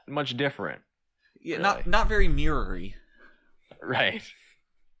not much different. Yeah, really. not very mirrory. Right.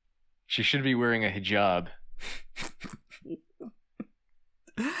 She should be wearing a hijab.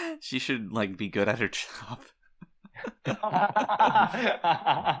 She should be good at her job.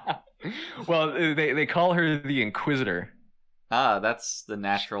 Well, they call her the Inquisitor. That's the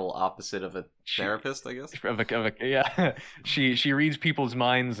natural opposite of a therapist, I guess. Yeah. She reads people's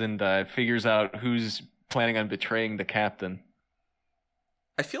minds and figures out who's planning on betraying the captain.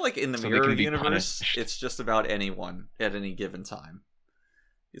 I feel like in the mirror universe, it's just about anyone at any given time.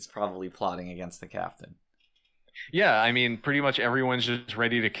 It's probably plotting against the captain. Yeah, I mean, pretty much everyone's just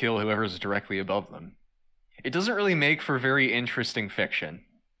ready to kill whoever's directly above them. It doesn't really make for very interesting fiction.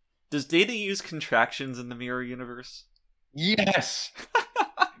 Does Data use contractions in the mirror universe? Yes!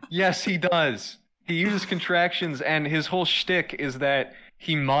 Yes, he does. He uses contractions, and his whole shtick is that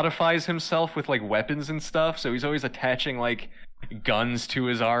he modifies himself with, weapons and stuff, so he's always attaching, guns to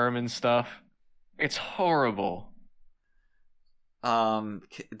his arm and stuff. It's horrible.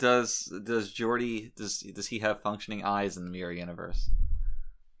 Does Geordi, does he have functioning eyes in the mirror universe?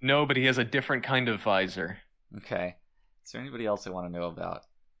 No, but he has a different kind of visor. Okay. Is there anybody else I want to know about?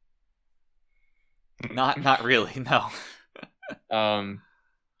 Not really, no.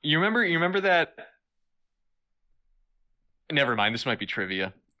 You remember that? Never mind, this might be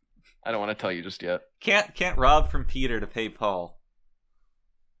trivia. I don't want to tell you just yet. Can't rob from Peter to pay Paul.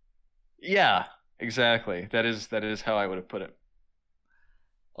 Yeah, exactly. That is how I would have put it.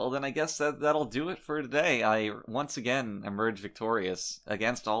 Well, then I guess that'll do it for today. I once again emerge victorious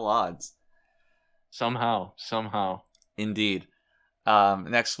against all odds. Somehow. Indeed.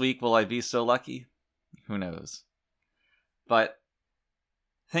 Next week, will I be so lucky? Who knows? But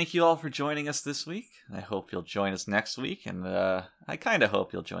thank you all for joining us this week. I hope you'll join us next week, and I kind of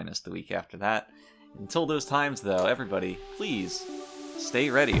hope you'll join us the week after that. Until those times, though, everybody, please stay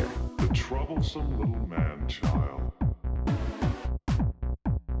readier. The troublesome little man-child.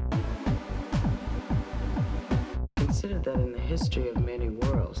 Consider that in the history of many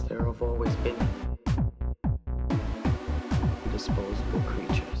worlds, there have always been disposable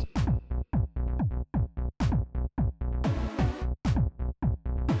creatures.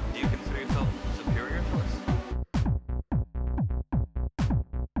 Do you consider yourself superior to us?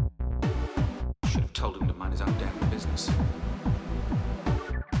 Should have told him to mind his own damn business.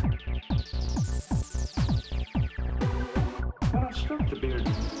 When I stroke the beard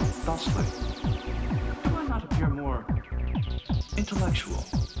thusly, do I not appear more intellectual?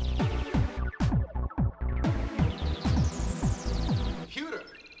 Computer!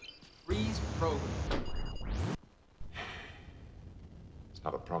 Freeze program. It's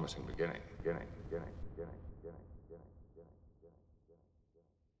not a promising beginning.